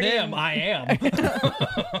internet joke's on already- them. I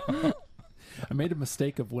am. I made a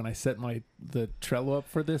mistake of when I set the Trello up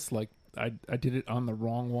for this, like I did it on the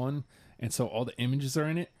wrong one, and so all the images are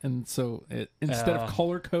in it, and so it instead of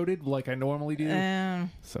color coded like I normally do,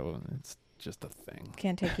 so it's just a thing.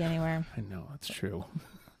 Can't take you anywhere. I know it's true.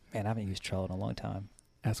 Man, I haven't used Trello in a long time.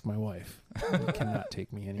 Ask my wife. You cannot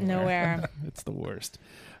take me anywhere. Nowhere. It's the worst.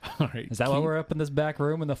 All right. Is that why we're up in this back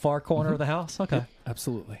room in the far corner of the house? Okay.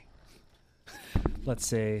 Absolutely. Let's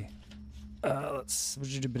see.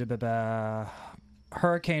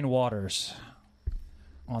 Hurricane Waters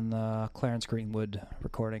on the Clarence Greenwood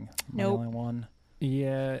recording. Am I the Nope. only one.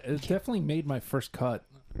 Yeah, it definitely made my first cut.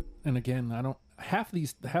 And again, I don't half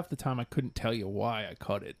the time I couldn't tell you why I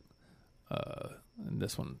cut it. And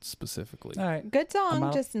this one specifically. All right. Good song, I'm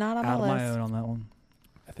out- just not on Out my of list. my own on that one.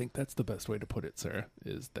 I think that's the best way to put it, Sarah.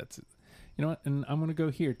 You know what? And I'm gonna go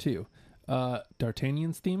here too.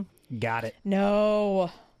 D'Artagnan's theme. Got it.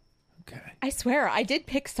 No. Okay. I swear, I did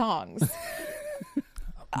pick songs.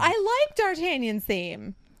 I like D'Artagnan's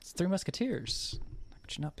theme It's Three Musketeers. How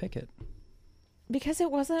could you not pick it? because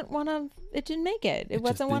it didn't make it. It It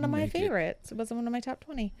wasn't just one of didn't my make it. favorites. It wasn't one of my top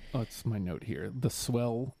 20. Oh, it's my note here. The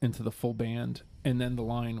swell into the full band, and then the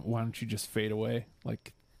line, "Why don't you just fade away?"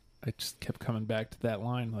 Like, I just kept coming back to that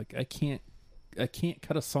line. Like, I can't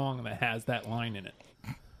cut a song that has that line in it.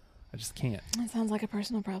 I just can't. That sounds like a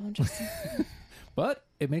personal problem, Justin. But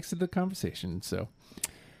it makes it a conversation. So,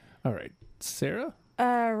 all right, Sarah.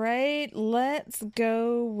 All right, let's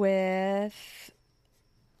go with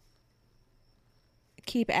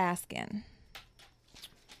Keep Asking.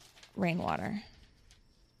 Rainwater.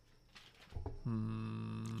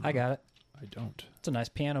 I got it. I don't. It's a nice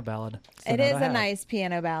piano ballad. It's the It note is I a have. nice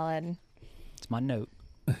piano ballad. It's my note.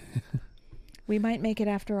 We might make it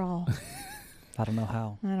after all. I don't know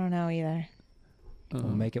how. I don't know either. We'll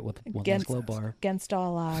make it with one less Against, glow bar. against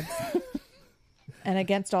all odds. And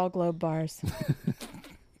against all globe bars.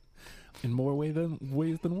 In more ways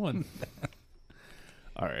than one.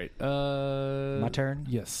 All right. My turn?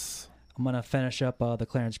 Yes. I'm going to finish up the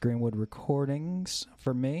Clarence Greenwood recordings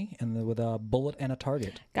for me and with a bullet and a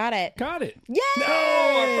target. Got it. Got it. Yay!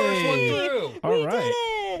 First one through. All We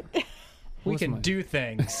right. did it. We What's can my- do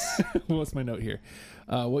things. What's my note here?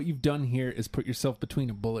 What you've done here is put yourself between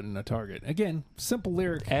a bullet and a target. Again, simple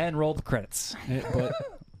lyric, And roll the credits. but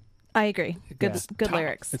I agree. Good, Yeah. good top-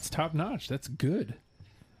 lyrics. It's top notch. That's good.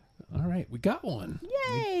 All right, we got one.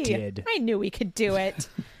 Yay! did. I knew we could do it.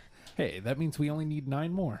 Hey, that means we only need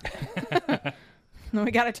 9 more. We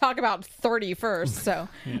got to talk about 30 first. So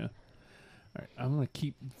Yeah. All right, I'm gonna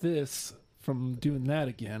keep this from doing that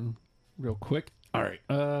again, real quick. All right.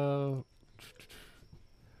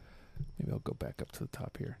 Maybe I'll go back up to the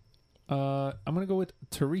top here. I'm gonna go with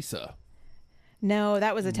Teresa. no,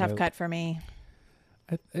 that was a tough Nope. cut for me.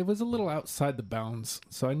 It was a little outside the bounds,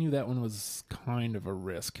 so I knew that one was kind of a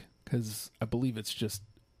risk because I believe it's just,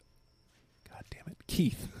 God damn it,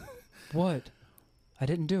 Keith. What? I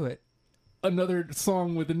didn't do it. Another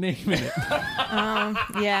song with a name in it.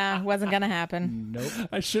 Yeah, wasn't gonna happen. Nope.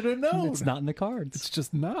 I should have known. It's not in the cards. It's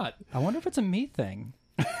just not. I wonder if it's a me thing.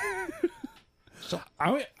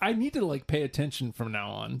 I need to pay attention from now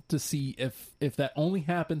on to see if that only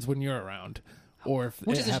happens when you're around, or if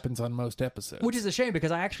Which it is a- happens on most episodes. Which is a shame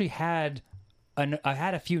because I actually had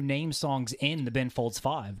a few name songs in the Ben Folds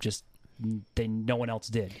 5, just no one else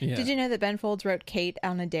did. Yeah. Did you know that Ben Folds wrote Kate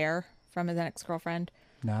on a dare from his ex-girlfriend?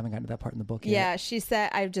 No, I haven't gotten to that part in the book yet. Yeah, she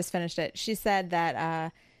said, I just finished it. She said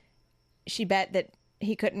that she bet that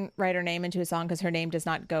he couldn't write her name into a song because her name does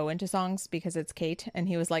not go into songs because it's Kate. And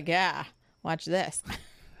he was like, yeah, watch this.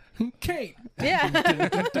 Kate. Yeah.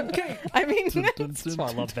 Kate. I mean, That's why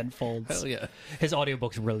I love Ben Folds. Hell yeah. His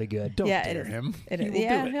audiobook's really good. Don't Yeah, it dare is. him. it He is. will do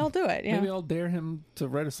Yeah, it. he'll do it. Yeah. Maybe I'll dare him to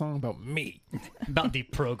write a song about me. About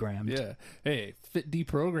deprogrammed. Yeah. Hey, fit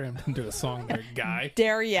deprogrammed into a song there, guy.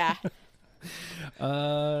 Dare ya.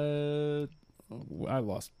 I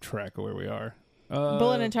lost track of where we are.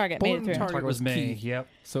 Bullet and Target made it through. Target was me. Keith, Yep.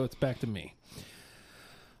 so it's back to me.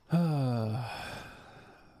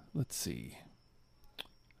 Let's see.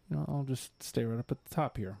 I'll just stay right up at the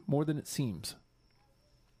top here. More Than It Seems.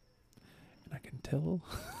 And I can tell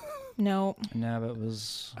No. No, but it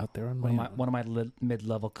was out there on my own. one of my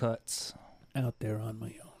mid-level cuts. Out there on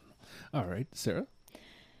my own. All right, Sarah?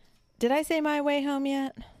 Did I say My Way Home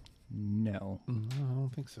yet? No. I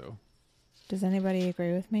don't think so. Does anybody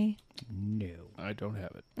agree with me? No. I don't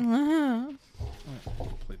have it. Uh-huh.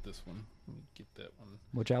 I'll play this one. Let me get that one.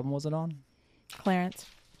 Which album was it on? Clarence.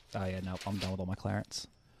 Oh, yeah, no, I'm done with all my Clarence.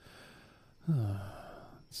 Let's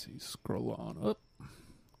see. Scroll on up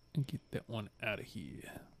and get that one out of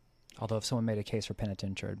here. Although if someone made a case for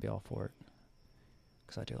Penitentiary, I'd be all for it.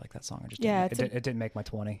 Because I do like that song. Yeah, it didn't make my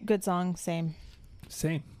 20. Good song. Same.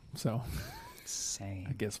 Same. So Same.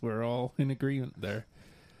 I guess we're all in agreement there.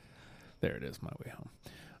 There it is, My Way Home.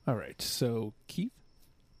 All right. So, Keith?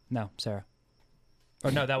 No, Sarah.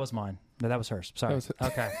 Or no, that was mine. No, that was hers. Sorry. That was it.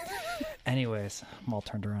 Okay. Anyways, I'm all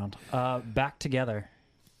turned around. Back Together.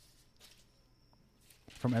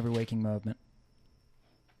 From Every Waking Moment.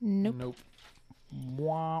 Nope.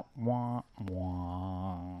 Wah, wah,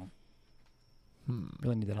 wah.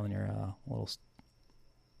 Really need that on your little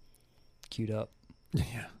queued up.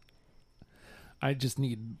 Yeah. I just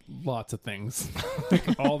need lots of things.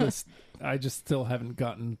 Like all this, I just still haven't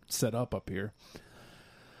gotten set up here.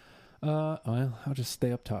 Well, I'll just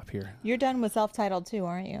stay up top here. You're done with self-titled too,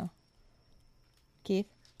 aren't you? Keith?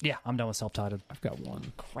 Yeah, I'm done with self-titled. I've got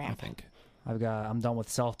one. Crap. I think. I'm done with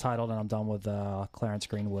self-titled, and I'm done with Clarence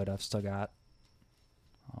Greenwood. I've still got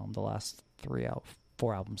the last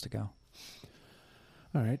 4 albums to go.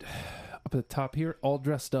 All right. Up at the top here, All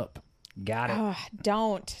Dressed Up. Got it. Oh,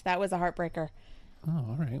 don't. That was a heartbreaker. Oh,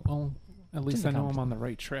 all right. Well, at least in I the know comments. I'm on the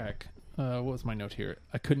right track. What was my note here?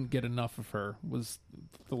 I couldn't get enough of her was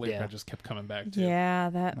the lyric Yeah. I just kept coming back to. Yeah,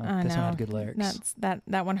 that I this know. one had good lyrics.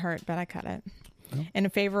 That one hurt, but I cut it. Oh. In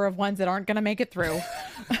favor of ones that aren't going to make it through.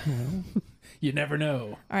 You never know.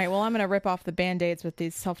 All right, well, I'm going to rip off the Band-Aids with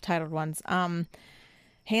these self-titled ones. Hands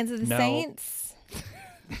of the No. Saints.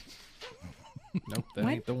 Nope, that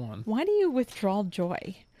What? ain't the one. Why do you withdraw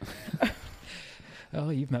joy? Oh,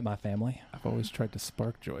 you've met my family. I've always tried to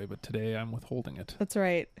spark joy, but today I'm withholding it. That's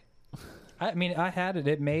right. I mean, I had it.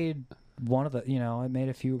 It made one of the, it made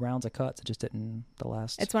a few rounds of cuts. It just didn't the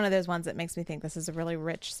last. It's one of those ones that makes me think this is a really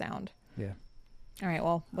rich sound. Yeah. All right,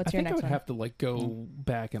 well, what's I your think I next would one? have to go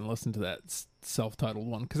back and listen to that self-titled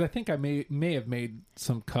one because I think I may have made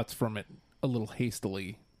some cuts from it a little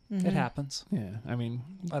hastily. Mm-hmm. It happens. Yeah, I mean,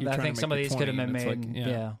 I you're trying to think some of make the these could have 20 been and it's made. like,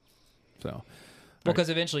 Yeah. So, Well, because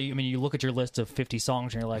eventually, you look at your list of 50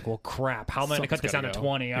 songs and you're like, well, crap, how am I going to cut this down Something's to gotta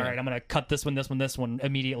go. 20? All Yeah. right, I'm going to cut this one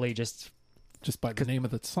immediately. Just by the name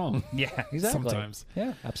of the song. yeah, exactly. Sometimes.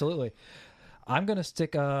 Yeah, absolutely. I'm going to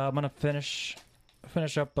stick. I'm going to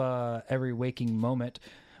finish up Every Waking Moment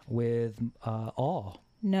with Awe.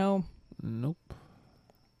 No. Nope.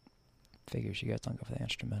 Figures you guys don't go for the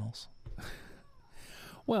instrumentals.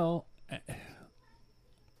 Well,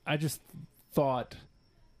 I just thought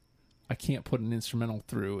I can't put an instrumental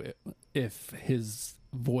through it if his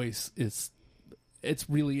voice it's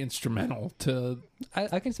really instrumental to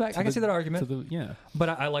I can see that argument, yeah. but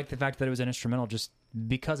I like the fact that it was an instrumental just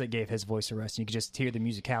because it gave his voice a rest. And you could just hear the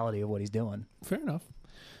musicality of what he's doing. Fair enough.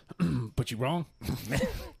 But you're wrong.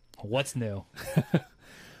 What's new? All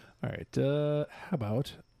right. How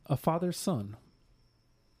about A Father's Son?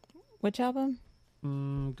 Which album?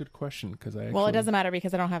 Good question because I Well, it doesn't matter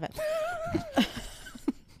because I don't have it.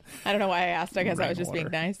 I don't know why I asked. I guess I was just being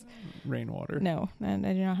Rainwater. nice. Rainwater. No, I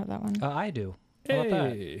do not have that one. I do. How about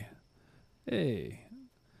that? Hey.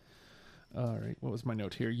 All right. What was my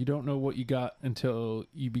note here? You don't know what you got until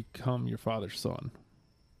you become your father's son.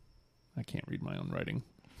 I can't read my own writing,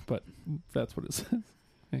 but that's what it says.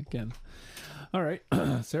 Again. All right.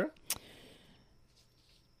 Sarah?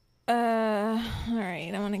 All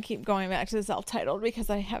right. I'm going to keep going back to the self-titled because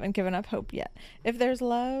I haven't given up hope yet. If There's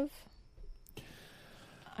Love.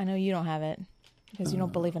 I know you don't have it. Because you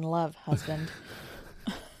don't believe in love, husband.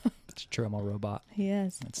 It's true. I'm a robot. He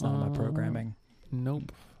is. It's not in my programming.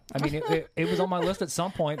 Nope. I mean, it was on my list at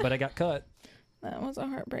some point, but I got cut. That was a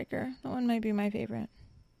heartbreaker. That one might be my favorite.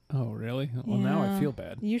 Oh, really? Well, now I Yeah. feel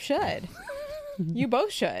bad. You should. You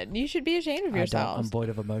both should. You should be ashamed of I'm yourselves. void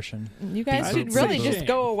of emotion. You guys I should don't really feel just shame.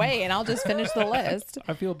 go away and I'll just finish the list.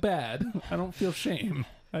 I feel bad. I don't feel shame.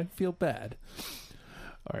 I feel bad.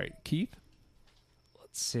 All right, Keith.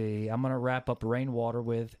 Let's see. I'm going to wrap up Rainwater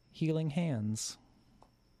with Healing Hands.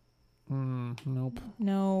 Nope.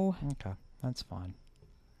 No. Okay, that's fine.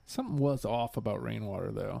 Something was off about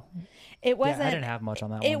Rainwater, though. It wasn't. Yeah, I didn't have much on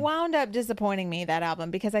that It one. wound up disappointing me, that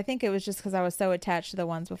album, because I think it was just because I was so attached to the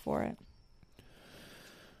ones before it.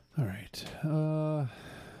 All right. How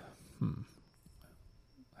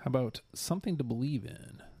about Something to Believe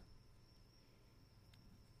in?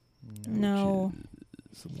 No.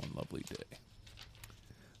 It's One Lovely Day.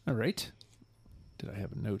 All right. Did I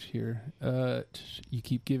have a note here? You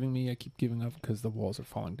keep giving me, I keep giving up because the walls are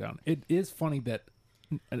falling down. It is funny that,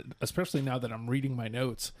 especially now that I'm reading my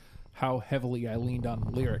notes, how heavily I leaned on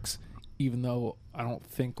lyrics, even though I don't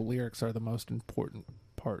think lyrics are the most important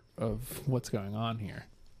part of what's going on here.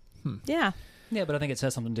 Yeah, Yeah, but I think it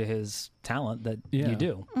says something to his talent that Yeah. you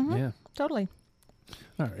do. Yeah. totally.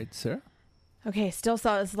 All right, Sarah. Okay, still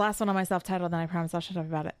saw this last one on my self-titled, and I promise I'll shut up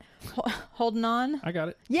about it. Holding on. I got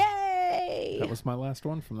it. Yay! That was my last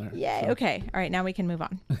one from there. Yay. So, Okay. All right. Now we can move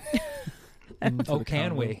on. into Oh, the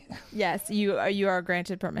can convo. we? Yes, you are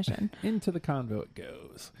granted permission. Into the convo it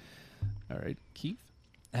goes. All right, Keith.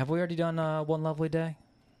 Have we already done One Lovely Day?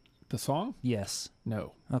 The song? Yes.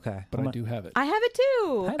 No, Okay. but I do have it. I have it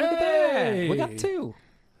too. Hey, look at that. Hey! We got two.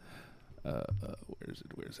 Where is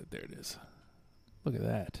it? Where is it? There it is. Look at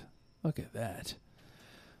that. Look at that.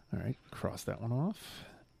 All right, cross that one off.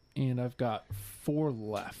 And I've got 4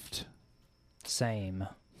 left. Same.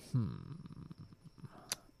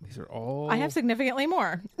 These are all. I have significantly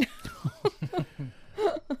more.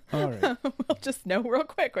 All right. We'll just know real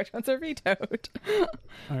quick which ones are vetoed.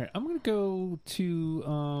 All right. I'm gonna go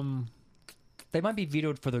to. They might be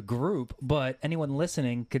vetoed for the group, but anyone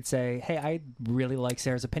listening could say, hey, I really like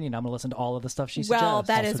Sarah's opinion. I'm going to listen to all of the stuff she suggests. Well,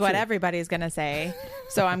 that is Also what true. everybody's going to say.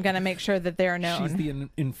 So I'm going to make sure that they're known. She's the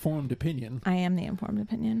informed opinion. I am the informed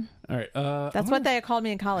opinion. All right. That's what they called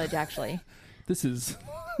me in college, actually. This is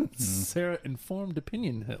Sarah Informed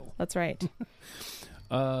Opinion Hill. That's right.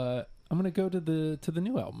 I'm gonna go to the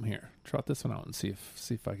new album here. Trot this one out and see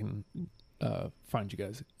if I can find you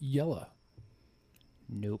guys. Yella.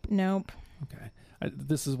 Nope. Nope. Okay.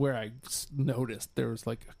 This is where I noticed there was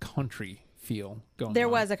like a country feel going There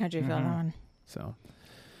on. was a country feel on. So,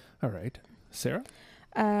 all right. Sarah?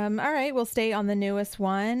 All right, we'll stay on the newest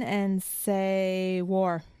one and say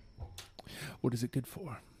war. What is it good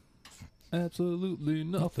for? Absolutely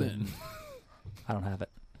nothing. I don't have it.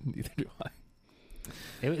 Neither do I.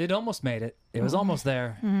 It almost made it. It was almost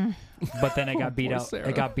there, but then it got beat Poor out. Sarah.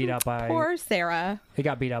 It got beat out by. Poor Sarah. It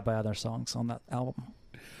got beat out by other songs on that album.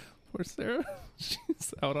 Poor Sarah.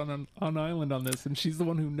 She's out on an island on this, and she's the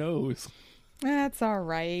one who knows. That's all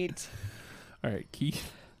right. All right, Keith.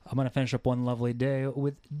 I'm gonna finish up One Lovely Day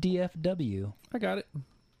with DFW. I got it.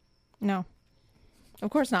 No. Of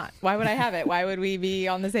course not. Why would I have it? Why would we be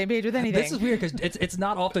on the same page with anything? This is weird because it's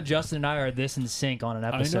not often Justin and I are this in sync on an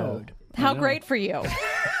episode. How I know. great for you.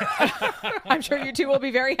 I'm sure you two will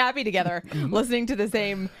be very happy together listening to the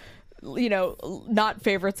same, not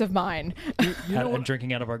favorites of mine. You know And what?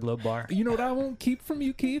 drinking out of our Globe bar. You know what I won't keep from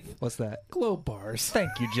you, Keith? What's that? Globe bars.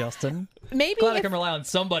 Thank you, Justin. Maybe Glad I if, can rely on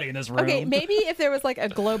somebody in this room. okay, maybe if there was like a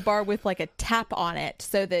globe bar with like a tap on it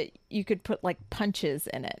so that you could put like punches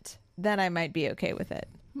in it, then I might be okay with it.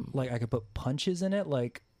 Like I could put punches in it,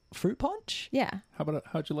 like fruit punch. Yeah.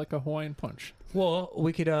 How'd you like a Hawaiian punch? Well,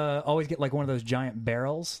 we could always get like one of those giant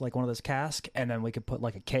barrels, like one of those casks, and then we could put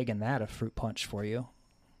like a keg in that of fruit punch for you.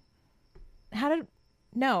 How did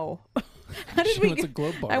She we wants a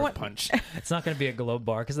globe bar I want- punch. It's not going to be a globe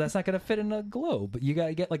bar because that's not going to fit in a globe. You got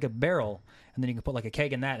to get like a barrel, and then you can put like a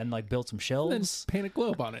keg in that and like build some Then shelves. paint a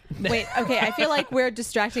globe on it. Wait, okay, I feel like we're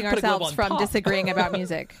distracting Put a globe ourselves on from top. disagreeing about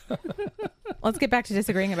music. Let's get back to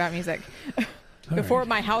disagreeing about music. Before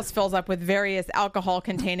my house fills up with various alcohol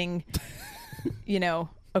containing,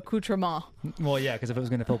 accoutrement. Well, yeah, because if it was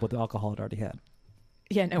going to fill up with alcohol, it already had.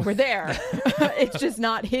 Yeah, no, we're there. It's just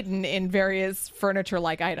not hidden in various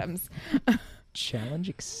furniture-like items. Challenge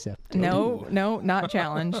accepted. No, not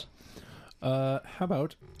challenge. How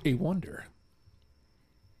about A Wonder?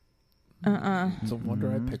 It's a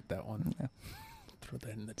wonder I picked that one. Throw that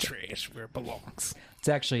in the trash where it belongs. It's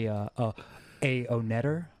actually a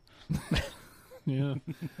onetter. Yeah.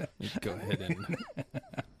 Let's go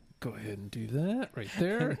ahead and do that right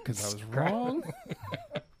there because I was wrong.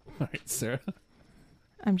 All right, Sarah.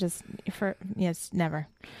 I'm just never.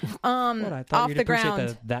 What, I thought Off you'd the appreciate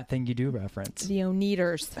ground. that thing you do reference. The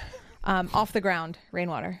Oneaters. Off the ground.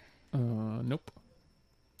 Rainwater. Nope.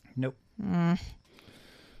 Nope. All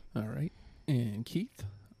right. And Keith,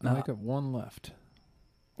 I No. think I have one left.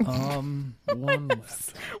 Um, One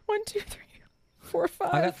left. 1, 2, 3, 4,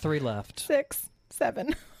 5, I got 3 left. 6,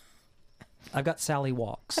 7. I've got Sally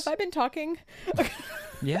Walks. Have I been talking?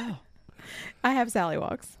 Yeah. I have Sally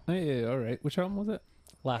Walks. Hey, all right. Which album was it?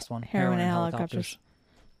 Last one. Heroin and Helicopters.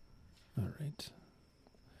 All right.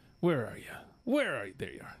 Where are you? Where are you?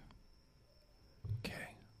 There you are.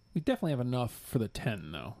 Okay. We definitely have enough for the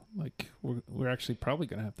 10, though. Like, we're actually probably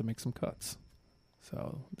going to have to make some cuts.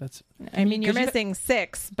 So that's... I mean, you're 'cause you- missing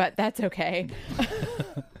 6, but that's okay.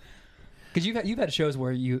 Because you've had shows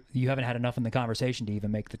where you haven't had enough in the conversation to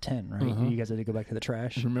even make the 10, right? Uh-huh. You guys had to go back to the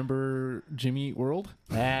trash. Remember Jimmy Eat World?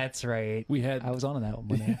 That's right. We had... I was on that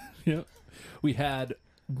one. Yep. We had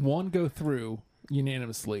one go through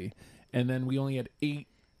unanimously, and then we only had 8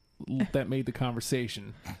 that made the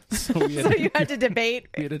conversation. So we had, So you had to debate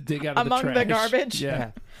we had to dig out of among the the trash. garbage?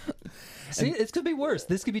 Yeah. See, it could be worse.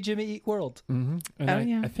 This could be Jimmy Eat World. Mm-hmm. And Oh,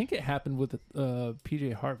 yeah. I think it happened with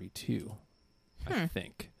PJ Harvey too. I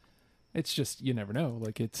think it's just you never know.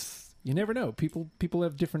 Like you never know. People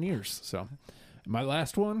have different ears. So my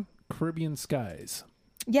last one, Caribbean Skies.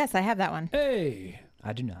 Yes, I have that one. Hey,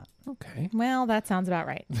 I do not. okay. Well, that sounds about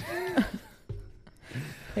right.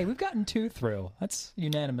 Hey, we've gotten 2 through. That's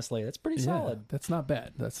unanimously. That's pretty solid. Yeah, that's not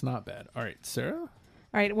bad. That's not bad. All right, Sarah. All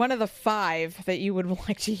right, one of the 5 that you would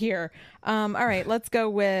like to hear. All right, let's go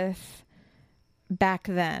with Back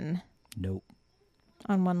Then Nope.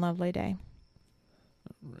 on One Lovely Day.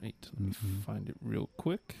 All right, let me find it real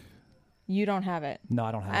quick. You don't have it. No,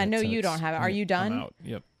 I don't have it. I know so you it's- don't have it. Are you I'm done? out.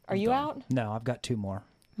 Yep. Are I'm you done. out? No, I've got 2 more.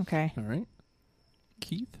 Okay. All right.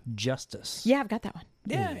 Keith, Justice. Yeah, I've got that one.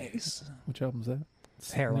 Yes. which album's that?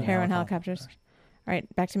 Heroin. Heroin Helicopters. All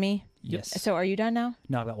right, back to me. Yes. So are you done now?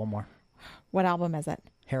 No, I've got one more. What album is it?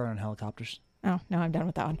 Heroin Helicopters. Oh, no, I'm done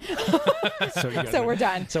with that one. So, you So we're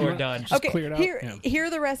done. So we're done. Just Okay, clear it out? here, Yeah. here are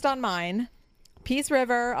the rest on mine. Peace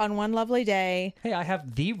River on One Lovely Day. Hey, I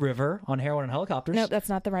have The River on Heroin and Helicopters. Nope, that's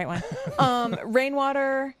not the right one.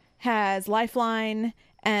 Rainwater has Lifeline,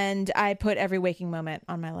 and I put Every Waking Moment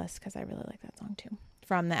on my list because I really like that song too,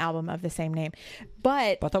 from the album of the same name.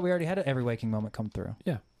 But But I thought we already had an Every Waking Moment come through.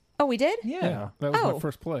 Yeah. oh, we did? Yeah. That was Oh. my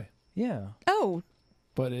first play. Yeah. Oh,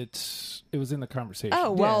 But it was in the conversation.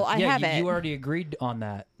 oh, well, I yeah, have you, it. you already agreed on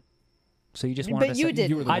that. So you just wanted But to you say, didn't.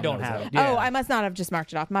 You were the I one don't that was have out. it. Yeah. Oh, I must not have just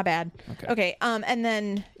marked it off. My bad. Okay. And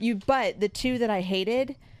then but the 2 that I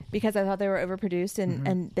hated because I thought they were overproduced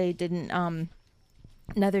and they didn't.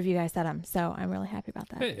 Neither of you guys said them, so I'm really happy about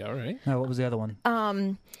that. Hey, all right. Oh, what was the other one?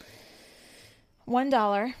 $1.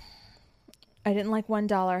 I didn't like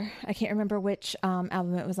 $1. I can't remember which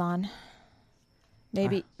album it was on.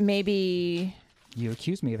 Maybe You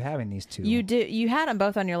accused me of having these 2. you did. You had them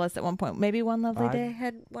both on your list at one point. Maybe One Lovely I- Day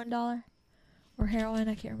had $1 or Heroin.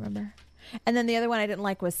 I can't remember. And then the other one I didn't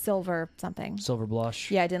like was Silver something. Silver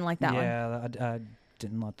Blush. Yeah, I didn't like that one. Yeah, I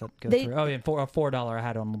didn't let that go They- through. Oh, yeah, $4 I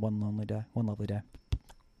had on One Lovely Day.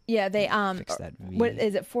 Yeah, they Fix that V. What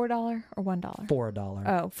is it? $4 or $1? $4.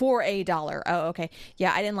 Oh, for $1. Oh, okay.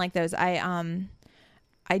 Yeah, I didn't like those. I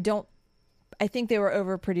think they were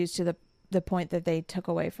overproduced to the point that they took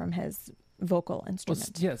away from his vocal Well,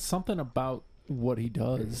 instrument. yeah, something about what he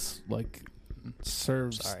does like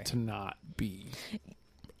serves Sorry. to not be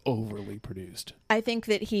overly produced. I think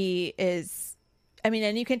that he is. I mean,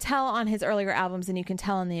 and you can tell on his earlier albums, and you can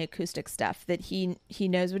tell in the acoustic stuff that he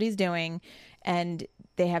knows what he's doing, and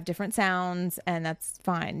they have different sounds, and that's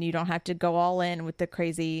fine. You don't have to go all in with the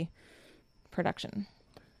crazy production.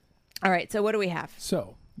 All right, so what do we have?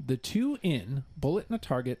 So the 2 in Bullet and a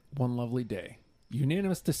Target, One Lovely Day,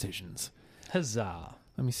 unanimous decisions. Huzzah.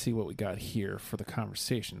 Let me see what we got here for the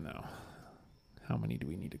conversation, though. How many do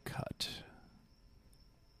we need to cut?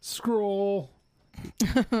 Scroll.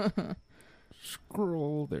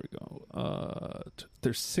 Scroll. There we go.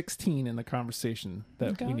 There's 16 in the conversation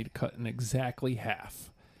that we Okay. need to cut in exactly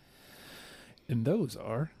half. And those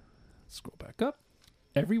are, scroll back up,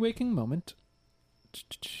 Every Waking Moment,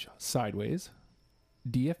 Sideways,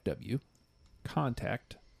 DFW,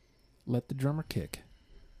 Contact, Let the Drummer Kick,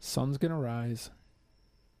 Sun's Gonna Rise,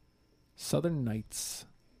 Southern Nights,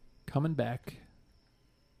 Coming Back,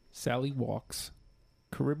 Sally Walks,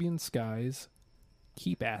 Caribbean Skies,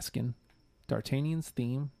 Keep Asking, D'Artagnan's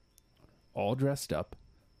Theme, All Dressed Up,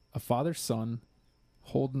 A Father's Son,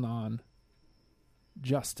 Holding On,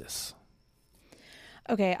 Justice.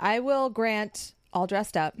 Okay, I will grant All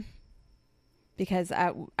Dressed Up because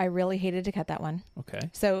I really hated to cut that one. Okay.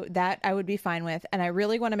 So that I would be fine with. And I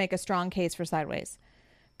really want to make a strong case for Sideways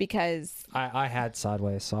because I had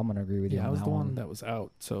Sideways, so I'm going to agree with you Yeah, I on was that the one one. that was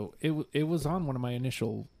out. So it was on one of my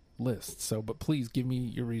initial lists. So, but please give me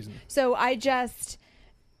your reason. so I just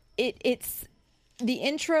it's the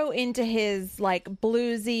intro into his like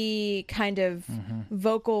bluesy kind of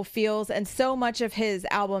vocal feels, and so much of his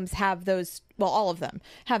albums have those, well, all of them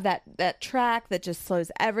have that track that just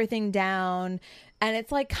slows everything down, and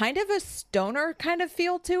it's like kind of a stoner kind of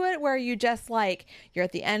feel to it where you just like you're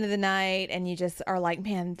at the end of the night and you just are like,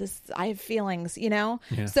 man, this, I have feelings, you know.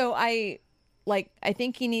 Yeah. So I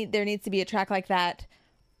think there needs to be a track like that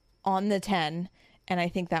on the 10, and I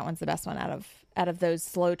think that one's the best one out of those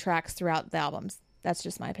slow tracks throughout the albums. That's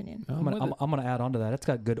just my opinion. I'm gonna add on to that. It's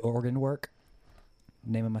got good organ work.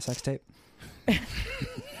 Name of my sex tape.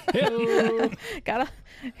 Gotta,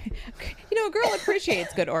 a girl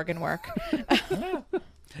appreciates good organ work.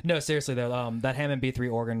 No, seriously though, that Hammond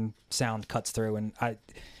B3 organ sound cuts through, and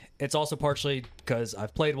it's also partially because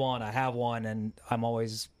I've played one, I have one, and I'm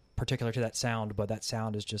always particular to that sound. But that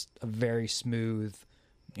sound is just a very smooth,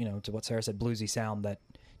 to what Sarah said, bluesy sound that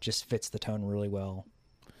just fits the tone really well.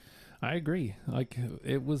 I agree. Like,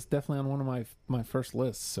 it was definitely on one of my first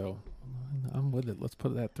lists, so I'm with it. Let's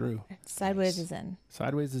put that through. Sideways is in.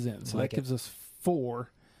 Sideways is in. So Like that it. gives us 4.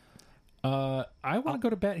 I want to go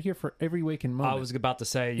to bat here for Every Waking Moment. I was about to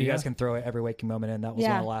say, you guys can throw Every Waking Moment in. That was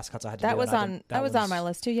one of the last cuts I had to That do. was and I on did- that was on my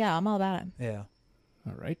list too. Yeah, I'm all about it. Yeah.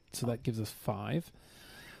 All right. So that gives us 5.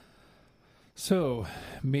 So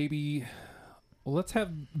maybe let's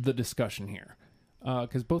have the discussion here.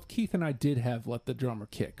 Because both Keith and I did have Let the Drummer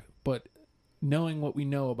Kick. But knowing what we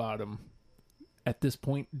know about him at this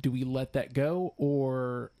point, do we let that go?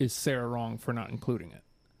 Or is Sarah wrong for not including it?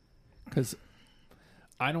 Because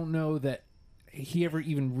I don't know that he ever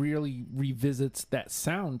even really revisits that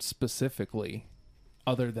sound specifically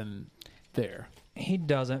other than there. He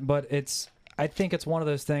doesn't, but I think it's one of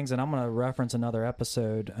those things, and I'm going to reference another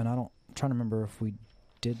episode, and I'm trying to remember if we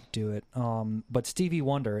did do it. But Stevie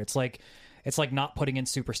Wonder, it's like not putting in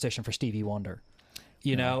Superstition for Stevie Wonder.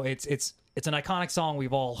 You know, it's an iconic song.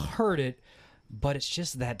 We've all heard it, but it's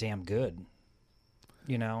just that damn good.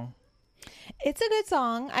 You know? It's a good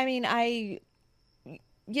song. I mean, I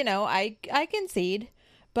concede,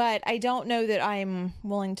 but I don't know that I'm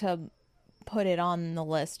willing to put it on the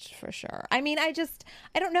list for sure. I mean, I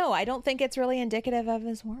don't know. I don't think it's really indicative of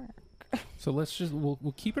his work. So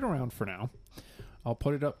we'll keep it around for now. I'll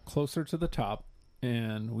put it up closer to the top,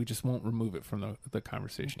 and we just won't remove it from the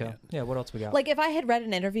conversation Yeah. yet. Yeah, what else we got? Like if I had read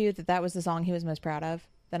an interview that was the song he was most proud of,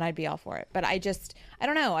 then I'd be all for it. But I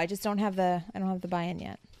don't know. I just don't have the buy-in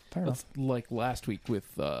yet. Fair enough. That's like last week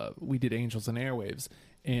with we did Angels and Airwaves,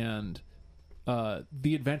 and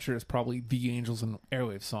The Adventure is probably the Angels and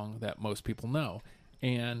Airwaves song that most people know.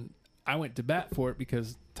 And I went to bat for it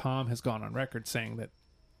because Tom has gone on record saying that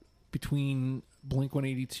between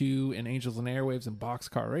Blink-182 and Angels and Airwaves and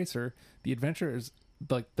Boxcar Racer, The Adventure is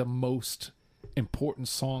like the most important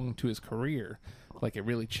song to his career. Like it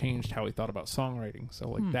really changed how he thought about songwriting. So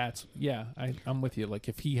like I'm with you. Like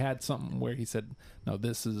if he had something where he said, no,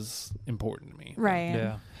 this is important to me. Right.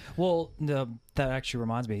 Yeah. Well, that actually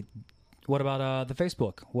reminds me. What about the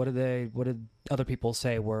Facebook? What did other people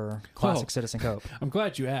say were classic Citizen Cope? I'm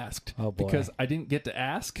glad you asked. Oh, boy. Because I didn't get to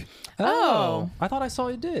ask. Oh. I thought I saw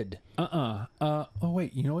you did. Oh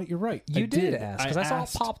wait, you know what? You're right. You I did ask because I saw it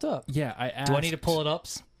asked. popped up. Yeah, I asked. Do I need to pull it up?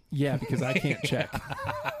 Yeah, because I can't check.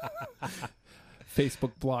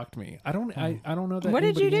 Facebook blocked me. I don't know that. What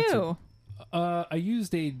did you anybody do? answered. I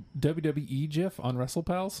used a WWE GIF on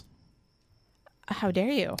WrestlePals. How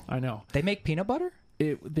dare you? I know. They make peanut butter?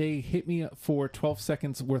 They hit me for 12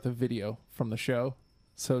 seconds worth of video from the show.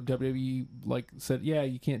 So WWE said, yeah,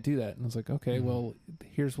 you can't do that. And I was like, okay, well,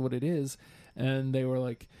 here's what it is. And they were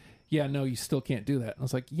like, yeah, no, you still can't do that. And I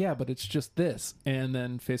was like, yeah, but it's just this. And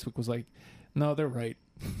then Facebook was like, no, they're right.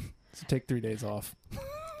 So take 3 days off.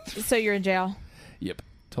 So you're in jail? Yep.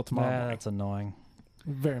 Till tomorrow morning. That's annoying.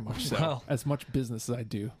 Very much so. Well. As much business as I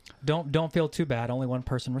do. Don't feel too bad. Only one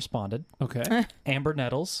person responded. Okay. Amber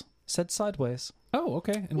Nettles said Sideways. Oh,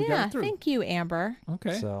 okay. And we got Yeah, it through. thank you, Amber.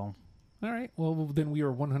 Okay. So All right. Well, then we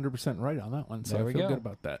were 100% right on that one. So There I we feel go. good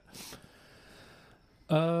about that.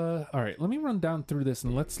 All right. Let me run down through this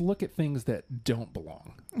and let's look at things that don't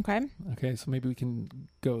belong. Okay. Okay. So maybe we can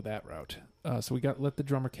go that route. So we got Let the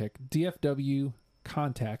Drummer Kick, DFW,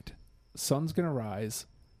 Contact, Sun's Gonna Rise,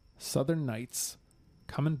 Southern Nights,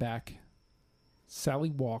 Coming Back, Sally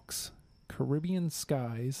Walks, Caribbean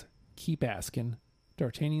Skies, Keep Asking,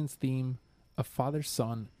 D'Artagnan's theme, A Father's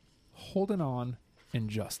Son, Holding On, and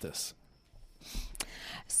Justice.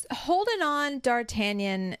 Holding On,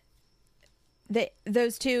 D'Artagnan,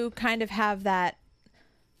 those two kind of have that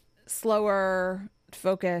slower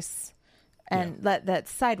focus and that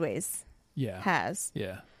Sideways has.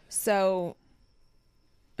 Yeah. So,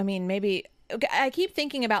 I mean, maybe I keep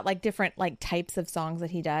thinking about like different like types of songs that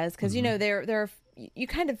he does because you know there you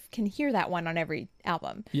kind of can hear that one on every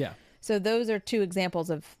album. Yeah. So those are two examples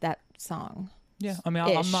of that song. Yeah, I mean,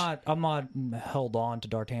 I'm not held on to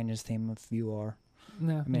D'Artagnan's theme if you are.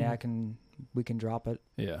 No. I mean, we can drop it.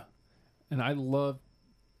 Yeah. And I love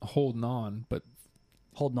Holding On, but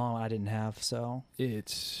Holding On I didn't have, so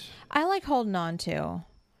I like Holding On too.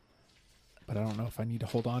 But I don't know if I need to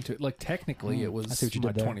hold on to it. Like technically it was I see what you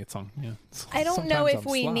my did there. 20th song. Yeah. I don't know Sometimes if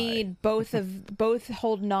I'm we sly. need both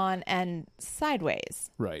Holding On and Sideways.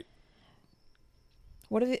 Right.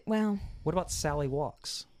 What if it? Well, What about Sally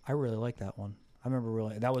Walks? I really like that one. I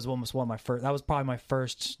remember that was almost one of my first. That was probably my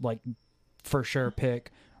first like for sure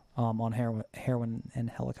pick on heroin and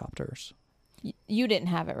helicopters. you didn't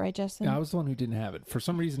have it, right, Justin? Yeah, I was the one who didn't have it. For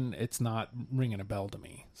some reason, it's not ringing a bell to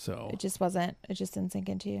me. So It just wasn't. It just didn't sink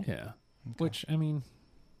into you. yeah, which I mean,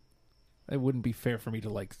 it wouldn't be fair for me to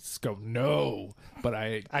like go no. But I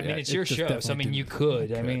mean, yeah, it's it your just show, so I definitely mean, you didn't-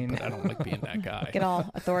 could. I mean, but I don't like being that guy. Get all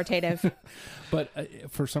authoritative. But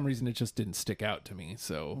for some reason, it just didn't stick out to me.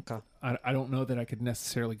 So Okay. I don't know that I could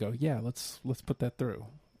necessarily go. Yeah, let's put that through.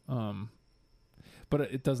 But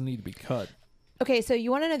it doesn't need to be cut. Okay, so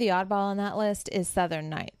you want to know the oddball on that list is Southern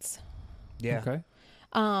Nights. yeah. Okay.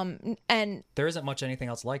 And There isn't much anything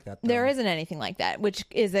else like that. Though. there isn't anything like that, which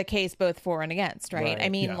is a case both for and against, right? Right, I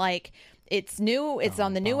mean, yeah. like it's new, it's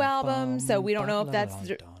on the new album, so we don't know if that's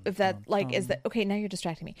is that okay, now you're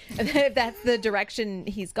distracting me. If that's the direction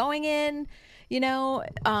he's going in, you know,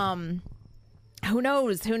 who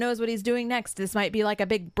knows what he's doing next. This might be like a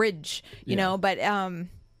big bridge, you know, but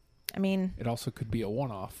I mean, It also could be a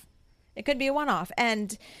one-off. it could be a one-off,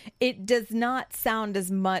 and it does not sound as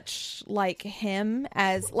much like him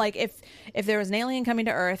as like if there was an alien coming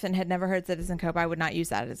to Earth and had never heard Citizen Cope, I would not use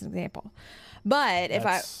that as an example. But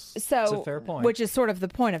That's a fair point. which is sort of the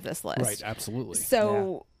point of this list, Right. Absolutely.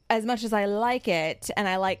 So as much as I like it and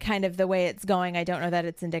I like kind of the way it's going, I don't know that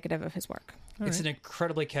it's indicative of his work. It's an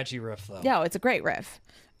incredibly catchy riff, though. No, it's a great riff.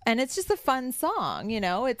 And it's just a fun song, you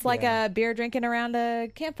know. It's like Yeah. a beer drinking around a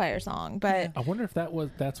campfire song, but I wonder if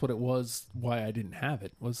that's what it was. Why I didn't have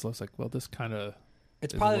it was I was like, well, this kind of.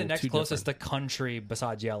 It's probably the next closest to country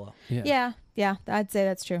besides Yellow. Yeah. yeah, I'd say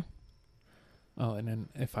that's true. Oh, and then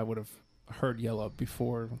if I would have heard Yellow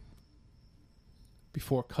before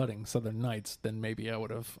cutting Southern Nights, then maybe I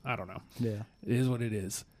would have. I don't know. Yeah. It is what it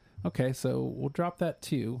is. Okay, so we'll drop that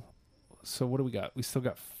too. So what do we got? We still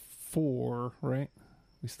got 4, right?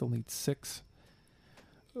 We still need 6.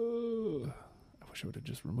 I wish I would have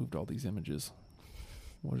just removed all these images.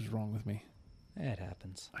 What is wrong with me? It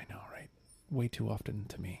happens. I know, right? Way too often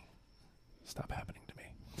to me. Stop happening to me.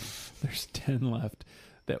 There's 10 left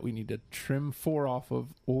that we need to trim 4 off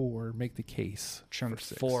of or make the case. Trim for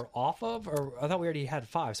 6. 4 off of? Or I thought we already had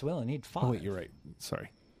 5, so we only need 5. Oh, wait, you're right.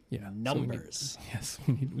 Sorry. Yeah. Numbers.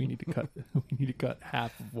 We need to cut we need to cut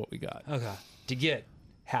half of what we got. Okay. To get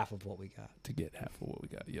half of what we got. To get half of what we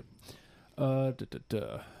got. Yep.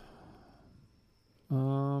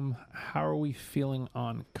 How are we feeling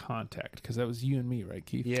on Contact? Because that was you and me, right,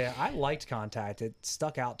 Keith? Yeah, I liked Contact. It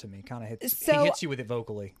stuck out to me. Kind of hits. So- he hits you with it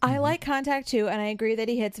vocally. I like Contact too, and I agree that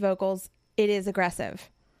he hits vocals. It is aggressive.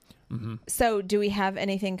 So do we have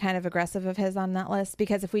anything kind of aggressive of his on that list?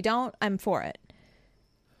 Because if we don't, I'm for it.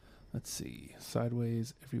 Let's see.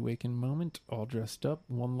 Sideways, Every Waking Moment, All Dressed Up,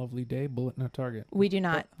 One Lovely Day, Bullet No Target. We do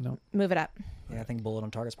not. No. Move it up. Yeah, I think Bullet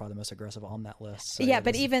on Target's probably the most aggressive on that list. So yeah, it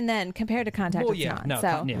but was- even then, compared to Contact, well, it's yeah, not. no, so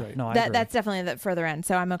Right. no, I agree. that's definitely the further end.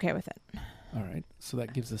 So I'm okay with it. All right. So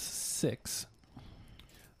that gives us 6. All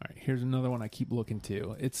right. Here's another one I keep looking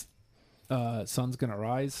to. It's Sun's Gonna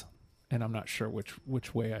Rise, and I'm not sure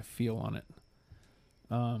which way I feel on it.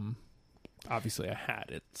 Obviously I had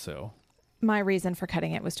it, so My reason for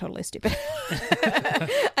cutting it was totally stupid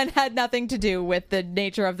and had nothing to do with the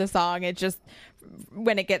nature of the song. It just,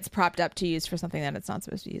 when it gets propped up to use for something that it's not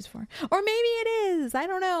supposed to be used for. Or maybe it is. I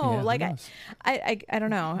don't know. Yeah, who like, knows? I don't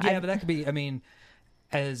know. Yeah, but that could be. I mean,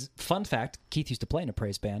 as fun fact, Keith used to play in a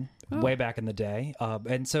praise band way back in the day,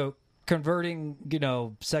 and so converting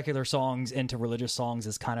secular songs into religious songs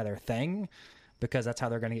is kind of their thing because that's how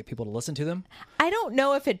they're going to get people to listen to them. I don't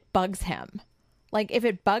know if it bugs him. Like, if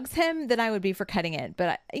it bugs him, then I would be for cutting it.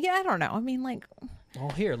 But I don't know. I mean, like, Well,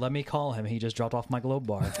 here, let me call him. He just dropped off my globe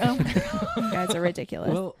bar. Oh my God. You guys are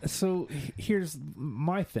ridiculous. Well, so here's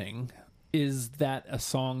my thing. Is that a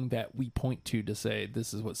song that we point to say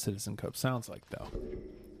this is what Citizen Cope sounds like, though?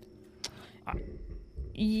 I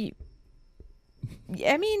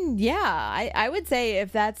mean, yeah, I would say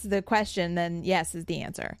if that's the question, then yes is the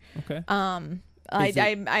answer. Okay.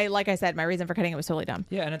 I like I said, my reason for cutting it was totally dumb.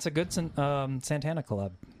 Yeah, and it's a good Santana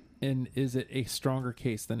collab. And is it a stronger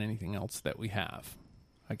case than anything else that we have?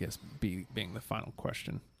 I guess being the final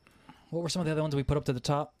question. What were some of the other ones we put up to the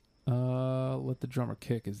top? Let the Drummer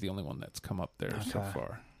Kick is the only one that's come up there so Okay.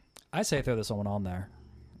 far. I say throw this one on there.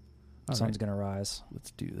 All Sun's right. gonna rise.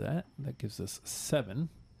 Let's do that. That gives us 7.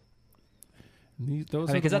 And those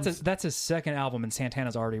I mean, are the because ones- that's his second album, and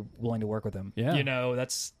Santana's already willing to work with him. Yeah. You know,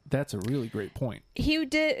 that's that's a really great point. He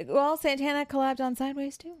did well. Santana collabed on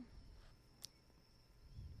Sideways too.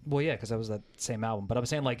 well, yeah, because that was that same album. But I'm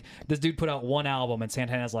saying, like, this dude put out one album, and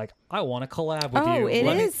Santana's like, I want to collab with you. Oh, it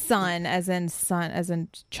Let me- is son as in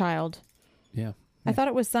child. Yeah. I thought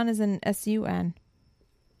it was son as in SUN.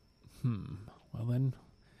 Well, then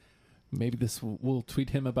maybe we'll tweet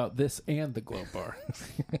him about this and the Globe Bar.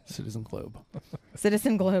 Citizen Globe.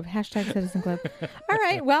 Citizen Globe. Hashtag Citizen Globe. All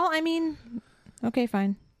right. Well, I mean, okay,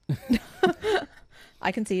 fine.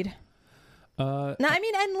 I concede. No, I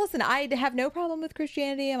mean, and listen, I have no problem with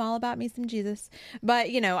Christianity. I'm all about me some Jesus. But,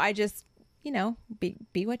 I just,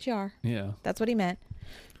 be what you are. Yeah. That's what he meant.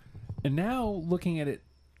 And now looking at it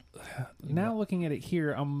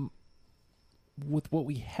here, with what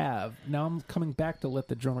we have, now I'm coming back to Let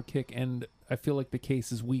the Drummer Kick, and I feel like the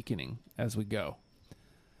case is weakening as we go.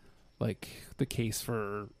 Like the case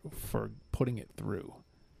for putting it through.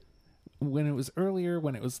 When it was earlier,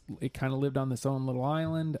 it kind of lived on its own little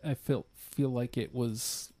island, I feel like it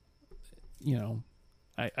was,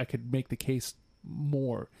 I could make the case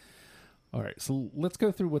more. All right, so let's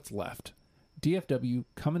go through what's left. DFW,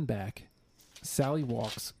 Coming Back, Sally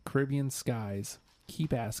Walks, Caribbean Skies,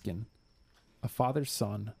 Keep Asking, A Father's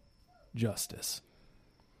Son, Justice.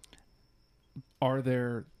 Are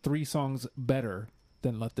there 3 songs better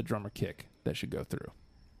than Let the Drummer Kick that should go through?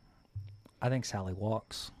 I think Sally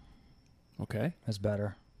Walks Okay. is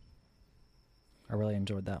better. I really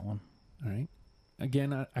enjoyed that one. All right.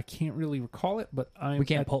 Again, I can't really recall it, but We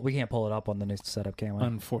can't pull it up on the new setup, can we?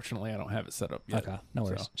 Unfortunately, I don't have it set up yet. Okay, no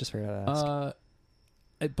worries. So, Just figured I'd ask.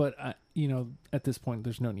 but at this point,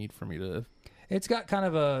 there's no need for me to. It's got kind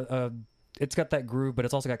of it's got that groove, but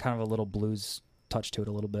it's also got kind of a little blues touch to it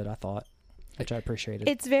a little bit, I thought, which I appreciated.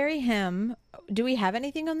 It's very him. Do we have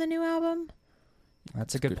anything on the new album?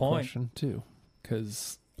 That's a good point. Question too,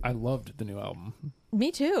 because I loved the new album.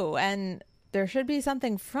 Me too. And there should be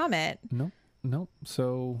something from it. Nope.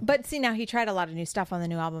 So. But see, now he tried a lot of new stuff on the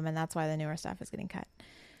new album, and that's why the newer stuff is getting cut.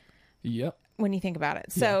 Yep. When you think about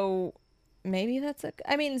it. So maybe that's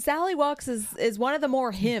Sally Walks is one of the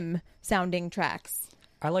more him sounding tracks.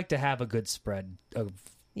 I like to have a good spread of.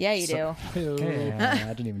 Yeah, you do. Yeah,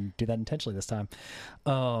 I didn't even do that intentionally this time.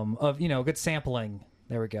 Of good sampling.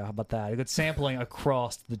 There we go. How about that? A good sampling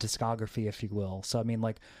across the discography, if you will. So I mean,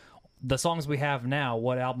 like the songs we have now,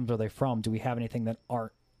 what albums are they from? Do we have anything that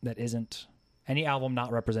isn't any album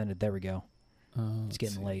not represented? There we go. It's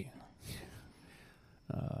getting late.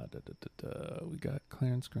 We got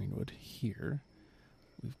Clarence Greenwood here.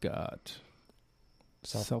 We've got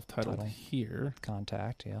self-titled here.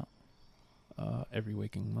 Contact, yeah. Every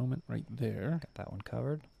Waking Moment right there. Got that one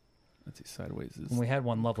covered. Let's see, Sideways is. And we had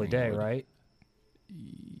One Lovely Day, Greenwood. right?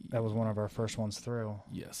 That was one of our first ones through.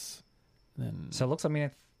 Yes. Then So it looks, I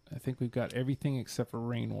think we've got everything except for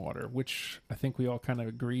Rainwater, which I think we all kind of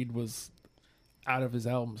agreed was out of his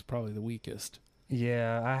albums probably the weakest.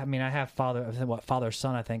 yeah, I have Father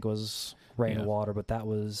Son, I think was Rainwater, but that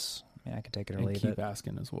was, I could take it or And leave Keep it.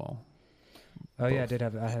 Asking as well. Oh yeah, I both. did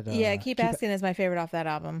have. I had. Keep Asking is my favorite off that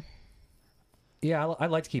album. Yeah, I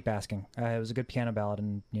like to Keep Asking. It was a good piano ballad,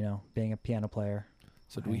 and being a piano player.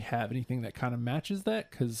 So do we have anything that kind of matches that?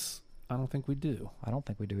 Because I don't think we do. I don't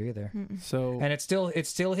think we do either. So And it's still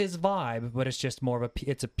his vibe, but it's just more of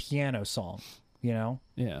it's a piano song. yeah,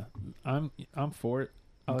 I'm for it.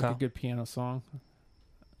 I like Okay. a good piano song.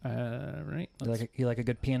 Right. You like a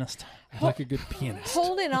good pianist. I like a good pianist.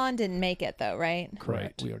 Holding On didn't make it though, right?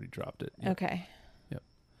 Correct. Right, we already dropped it. Yep. Okay.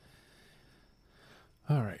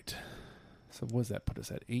 All right. So what does that put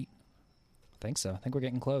us at? 8? I think so. I think we're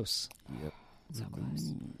getting close. Yep. So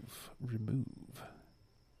close. Remove. I'm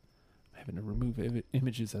having to remove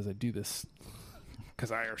images as I do this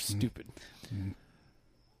because I are stupid.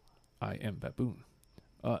 I am baboon.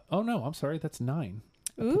 Oh no, I'm sorry. That's 9.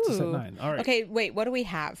 That puts us at 9. All right. Okay, wait. What do we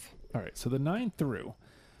have? All right. So the 9 through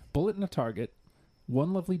Bullet in a Target,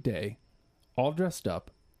 One Lovely Day, All Dressed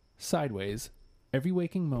Up, Sideways, Every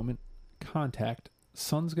Waking Moment, Contact,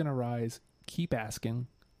 Sun's Gonna Rise, Keep Asking,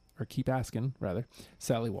 rather,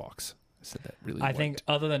 Sally Walks. I said that really I think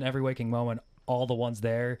other than Every Waking Moment, all the ones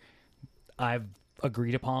there I've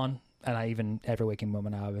agreed upon, and Every Waking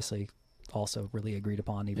Moment I obviously also really agreed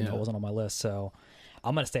upon, even though it wasn't on my list. So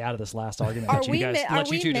I'm going to stay out of this last argument. Are let we you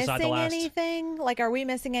two decide the missing last. anything? Like, are we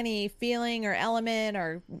missing any feeling or element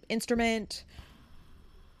or instrument?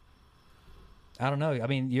 I don't know. I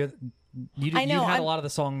mean, you had a lot of the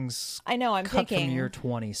songs. I know. I'm cut thinking from year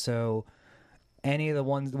 20. So any of the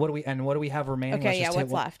ones. What do we have remaining? Okay, Let's just what's hit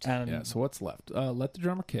one- left? Yeah, so what's left? Let the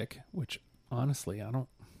Drummer Kick, which honestly, I don't...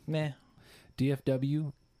 Meh.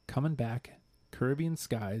 DFW, Coming Back, Caribbean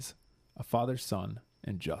Skies, A Father's Son,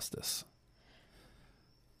 and Justice.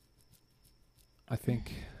 I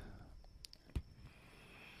think...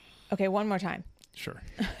 Okay, one more time. Sure.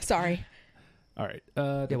 Sorry. All right.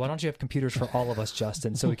 Yeah, why don't you have computers for all of us,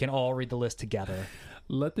 Justin, so we can all read the list together?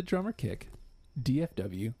 Let the Drummer Kick,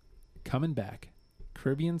 DFW, Coming Back,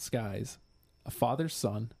 Caribbean Skies, A Father's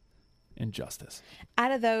Son, and Justice.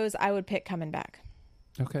 Out of those, I would pick Coming Back.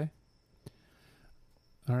 Okay.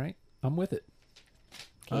 All right. I'm with it.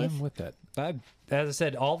 Keith? I'm with that. As I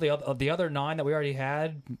said, all the other 9 that we already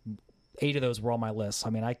had, 8 of those were on my list. I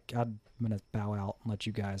mean, I'm going to bow out and let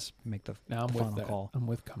you guys make the Now I'm the with final that. call. I'm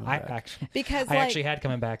with Coming I Back. actually, Because I actually had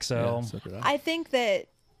Coming Back, so Yeah, so did I. I think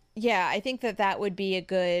that would be a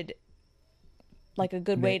good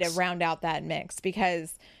way to Mix. round out that mix,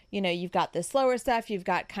 because you've got the slower stuff, you've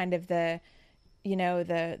got kind of the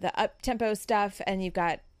the up tempo stuff, and you've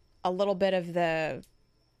got a little bit of the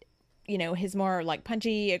his more like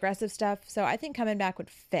punchy aggressive stuff. So I think Coming Back would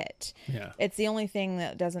fit. Yeah. It's the only thing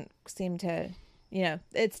that doesn't seem to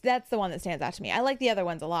that's the one that stands out to me. I like the other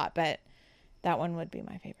ones a lot, but that one would be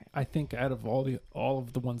my favorite. I think out of all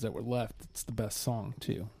of the ones that were left, it's the best song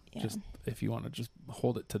too. Yeah. Just if you want to just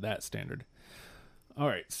hold it to that standard. All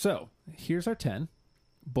right, so here's our 10.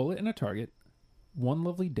 Bullet in a Target, One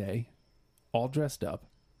Lovely Day, All Dressed Up,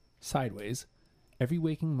 Sideways, Every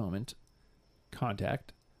Waking Moment,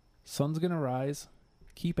 Contact, Sun's Gonna Rise,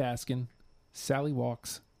 Keep Asking, Sally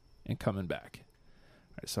Walks, and Coming Back.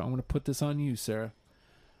 All right, so I'm going to put this on you, Sarah.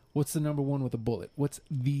 What's the number one with a bullet? What's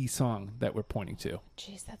the song that we're pointing to?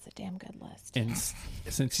 Jeez, that's a damn good list. And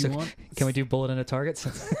since you want... can we do Bullet in a Target?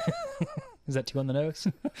 Is that too on the nose?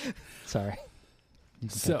 Sorry.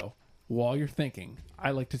 So, while you're thinking,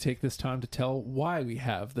 I like to take this time to tell why we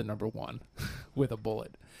have the number one with a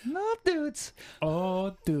bullet. No, dudes.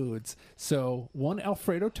 Oh, dudes. So, one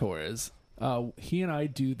Alfredo Torres, he and I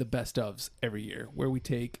do the best ofs every year, where we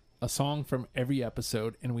take a song from every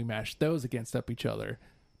episode and we mash those against up each other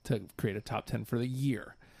to create a top 10 for the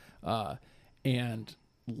year. And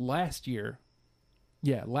last year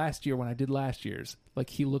when I did last year's, like,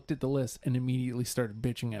 he looked at the list and immediately started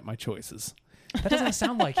bitching at my choices. That doesn't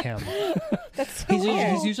sound like him. That's so He's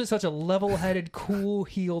weird. usually such a level-headed,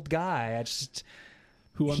 cool-heeled guy.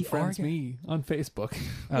 Who He unfriends argued- me on Facebook.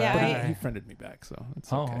 Yeah, But I- he friended me back, so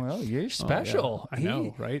it's Oh, okay. well, you're special. I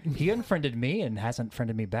know, right? He unfriended me and hasn't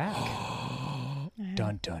friended me back.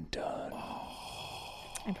 Dun, dun, dun.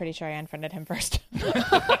 I'm pretty sure I unfriended him first.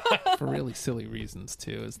 For really silly reasons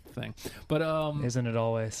too, is the thing. But Isn't it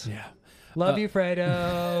always? yeah. Love you,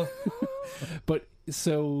 Fredo. But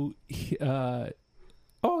so,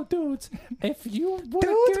 oh, dudes, if you would have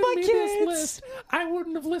Dudes, given my me kids. this list, I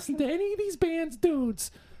wouldn't have listened to any of these bands,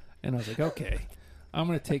 dudes. And I was like, okay, I'm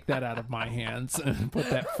going to take that out of my hands and put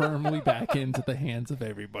that firmly back into the hands of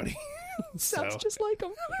everybody. Sounds just like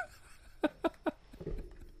him.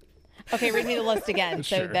 Okay, read me the list again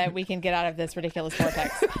so Sure. that we can get out of this ridiculous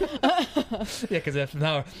vortex. Yeah, because if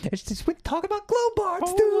now it's just we talk about glow bars,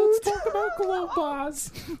 Oh, dude. let's talk about glow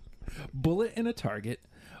bars. Bullet in a Target,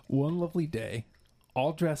 One Lovely Day,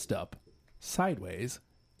 All Dressed Up, Sideways,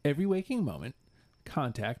 Every Waking Moment,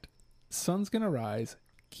 Contact, Sun's Gonna Rise,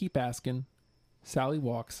 Keep Asking, Sally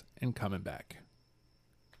Walks, and Coming Back.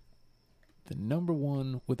 The number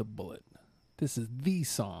one with a bullet. This is the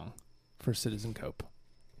song for Citizen Cope.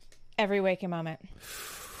 Every waking moment.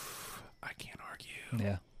 I can't argue.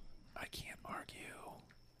 Yeah. I can't argue.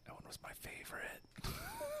 That one was my favorite.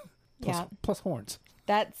 Yeah. Plus horns.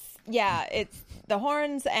 It's the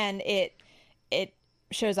horns, and it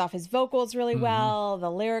shows off his vocals really well. The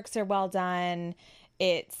lyrics are well done.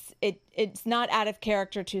 It's not out of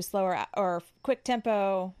character, too slow or quick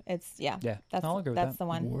tempo. It's Yeah, That's I'll agree with that's that. the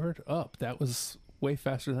one. Word up. That was way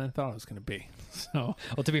faster than I thought it was going to be. So,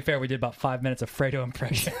 Well, to be fair, we did about 5 minutes of Fredo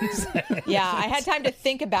impressions. Yeah, I had time to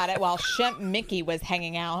think about it while Shemp Mickey was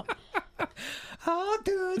hanging out. Oh,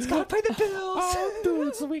 dudes, gotta pay the bills. Oh,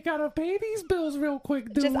 dudes, we gotta pay these bills real quick,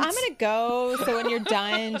 dudes. Just, I'm gonna go. So when you're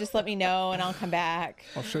done, just let me know and I'll come back.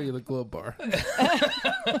 I'll show you the Globe Bar.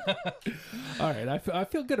 All right, I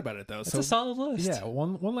feel good about it though. It's a solid list. Yeah,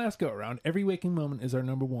 one last go around. Every waking moment is our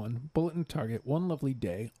number one. Bullet and Target, One Lovely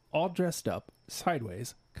Day, All Dressed Up,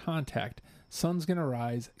 Sideways, Contact, Sun's Gonna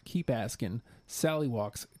Rise, Keep Asking, Sally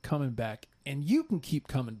Walks, Coming Back, and you can keep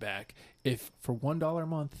coming back if for $1 a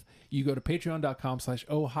month you go to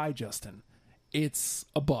patreon.com/ohhijustin. It's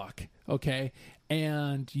 $1, okay?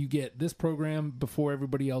 And you get this program before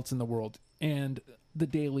everybody else in the world and the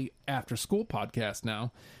daily after school podcast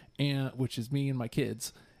now, and which is me and my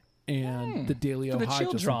kids. And the daily For the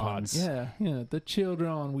Ohio Justin pod. childrons. Yeah, the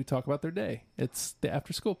children. We talk about their day. It's the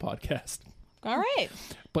after school podcast. All right.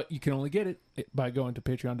 But you can only get it by going to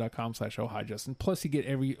patreon.com/ohhijustin. Plus, you get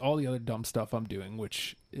all the other dumb stuff I'm doing,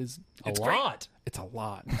 which is A it's great. lot. It's a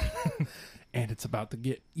lot. And it's about to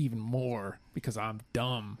get even more because I'm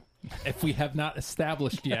dumb. If we have not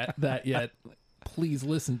established that yet, please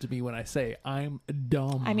listen to me when I say I'm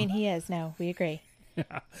dumb. I mean, he is. No, we agree.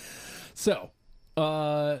 So,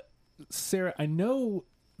 Sarah, I know.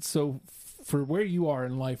 So, for where you are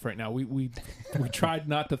in life right now, we tried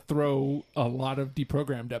not to throw a lot of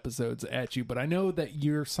deprogrammed episodes at you, but I know that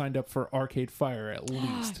you're signed up for Arcade Fire at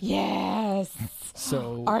least. Yes.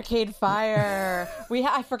 So, Arcade Fire.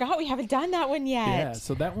 I forgot we haven't done that one yet. yeah,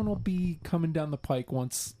 so that one will be coming down the pike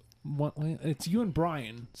once. It's you and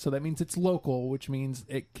Brian, so that means it's local, which means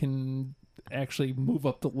it can actually move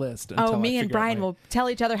up the list. Oh, me and Brian will tell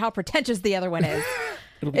each other how pretentious the other one is.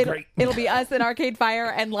 It'll be great. It'll be us in Arcade Fire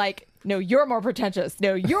and like, no, you're more pretentious.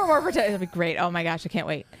 No, you're more pretentious. It'll be great. Oh my gosh, I can't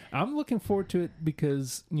wait. I'm looking forward to it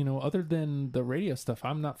because, other than the radio stuff,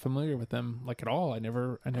 I'm not familiar with them like at all. I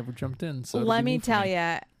never jumped in. So Let me tell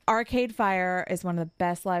you, Arcade Fire is one of the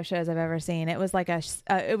best live shows I've ever seen. It was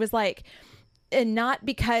like and not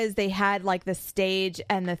because they had like the stage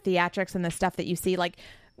and the theatrics and the stuff that you see, like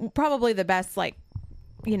probably the best, like,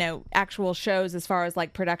 actual shows as far as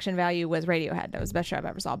like production value was Radiohead. That was the best show I've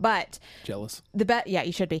ever saw. But Jealous. yeah,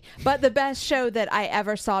 you should be. But the best show that I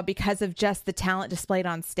ever saw because of just the talent displayed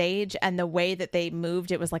on stage and the way that they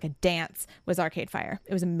moved, it was like a dance, was Arcade Fire.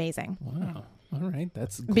 It was amazing. Wow. All right.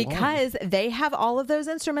 That's glowing. Because they have all of those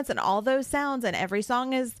instruments and all those sounds, and every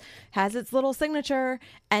song has its little signature,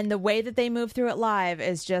 and the way that they move through it live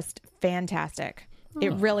is just fantastic.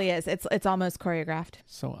 It really is. It's almost choreographed.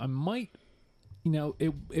 So I might,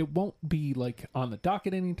 it won't be like on the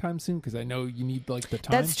docket anytime soon because I know you need like the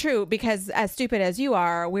time. That's true, because as stupid as you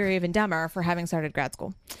are, we're even dumber for having started grad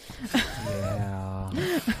school. Yeah.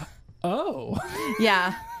 Oh.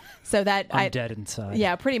 Yeah. So that I'm dead inside.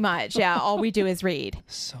 Yeah, pretty much. Yeah. All we do is read.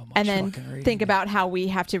 So much And then fucking reading. think about how we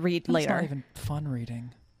have to read It's later. not even fun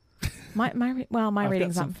reading. My I've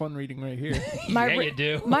reading's got not some fun reading right here. You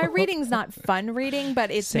do. My reading's not fun reading,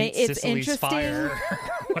 but it's Saint it's Cicely's interesting. Fire,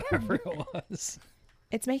 whatever it was.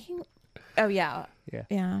 It's making. Oh yeah.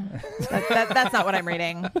 Yeah. That's not what I'm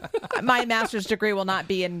reading. My master's degree will not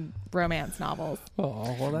be in romance novels.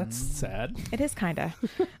 Oh, well, that's sad. It is kind of.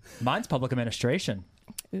 Mine's public administration.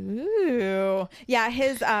 Ooh. Yeah.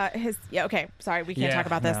 His. Yeah. Okay. Sorry, we can't talk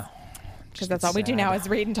about this because that's all we do now is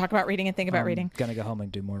read and talk about reading and think about reading. I'm gonna go home and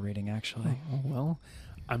do more reading. Actually. Oh, well,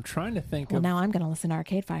 I'm trying to think Well, of. now I'm going to listen to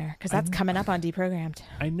Arcade Fire because that's coming up on Deprogrammed.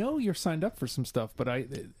 I know you're signed up for some stuff, but I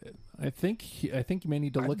think you may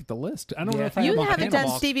need to look at the list. I don't know if I You have haven't done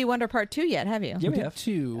Cannibal. Stevie Wonder Part 2 yet, have you? Yeah, We we did have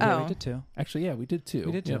 2. Oh. Yeah, we did too. Actually, yeah, we did 2.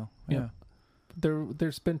 We did too. Yep. Yeah.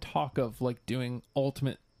 There's been talk of like doing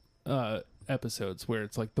ultimate episodes where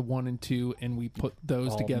it's like the 1 and 2, and we put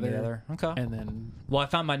those All together. Okay. And then, Well, I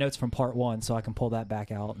found my notes from part 1, so I can pull that back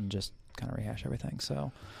out and just kind of rehash everything.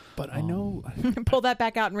 So but I know, Pull that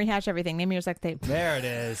back out and rehash everything. Name your sex tape. there it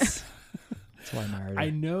is. That's why I married her. I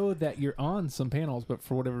know that you're on some panels, but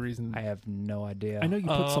for whatever reason, I have no idea. I know you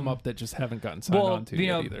put some up that just haven't gotten signed on to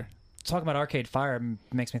yet either. Talking about Arcade Fire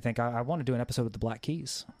makes me think I want to do an episode with the Black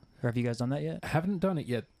Keys. Or have you guys done that yet? I haven't done it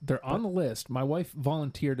yet. They're on the list. My wife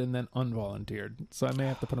volunteered and then unvolunteered, so I may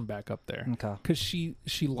have to put them back up there. Okay. Because she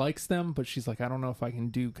likes them, but she's like, I don't know if I can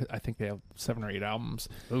do. Cause I think they have 7 or 8 albums.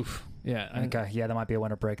 Oof. Yeah. Okay. Yeah, that might be a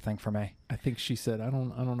winter break thing for me. I think she said I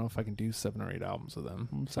don't know if I can do 7 or 8 albums of them.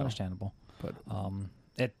 It's understandable. But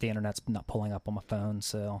The internet's not pulling up on my phone,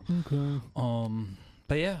 so. okay.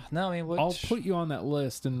 But yeah, no, I mean, I'll put you on that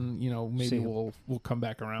list, and maybe See. we'll come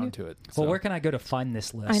back around to it. Well, So, where can I go to find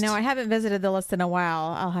this list? I know. I haven't visited the list in a while.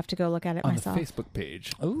 I'll have to go look at it on myself. the Facebook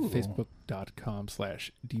page, Ooh.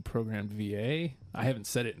 facebook.com/deprogrammedva. I haven't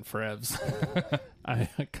said it in forevs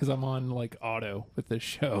because I'm on like auto with this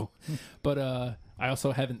show, but I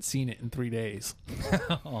also haven't seen it in 3 days.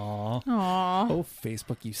 Aw, Aw. Oh,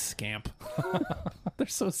 Facebook, you scamp. They're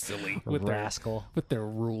so silly with rascal. their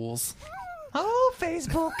rules. Oh,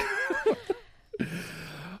 Facebook.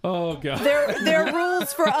 Oh, God. They're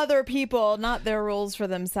rules for other people, not their rules for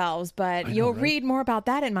themselves. But you'll read more about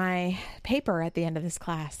that in my paper at the end of this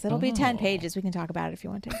class. It'll be 10 pages. We can talk about it if you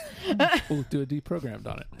want to. We'll do a deprogrammed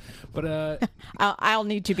on it. But, I'll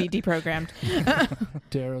need to be deprogrammed.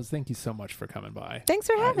 Darrows, thank you so much for coming by. Thanks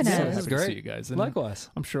for having So us. happy to see you guys. And Likewise.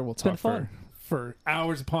 I'm sure we'll been talk fun. for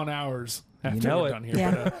hours upon hours after know we're it. done here.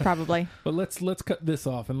 Yeah, probably. But let's cut this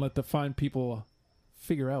off and let the fine people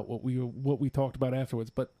figure out what we talked about afterwards.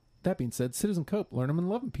 But that being said, Citizen Cope, learn them and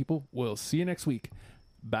love them, people. We'll see you next week.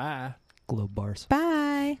 Bye. Globe bars. Bye.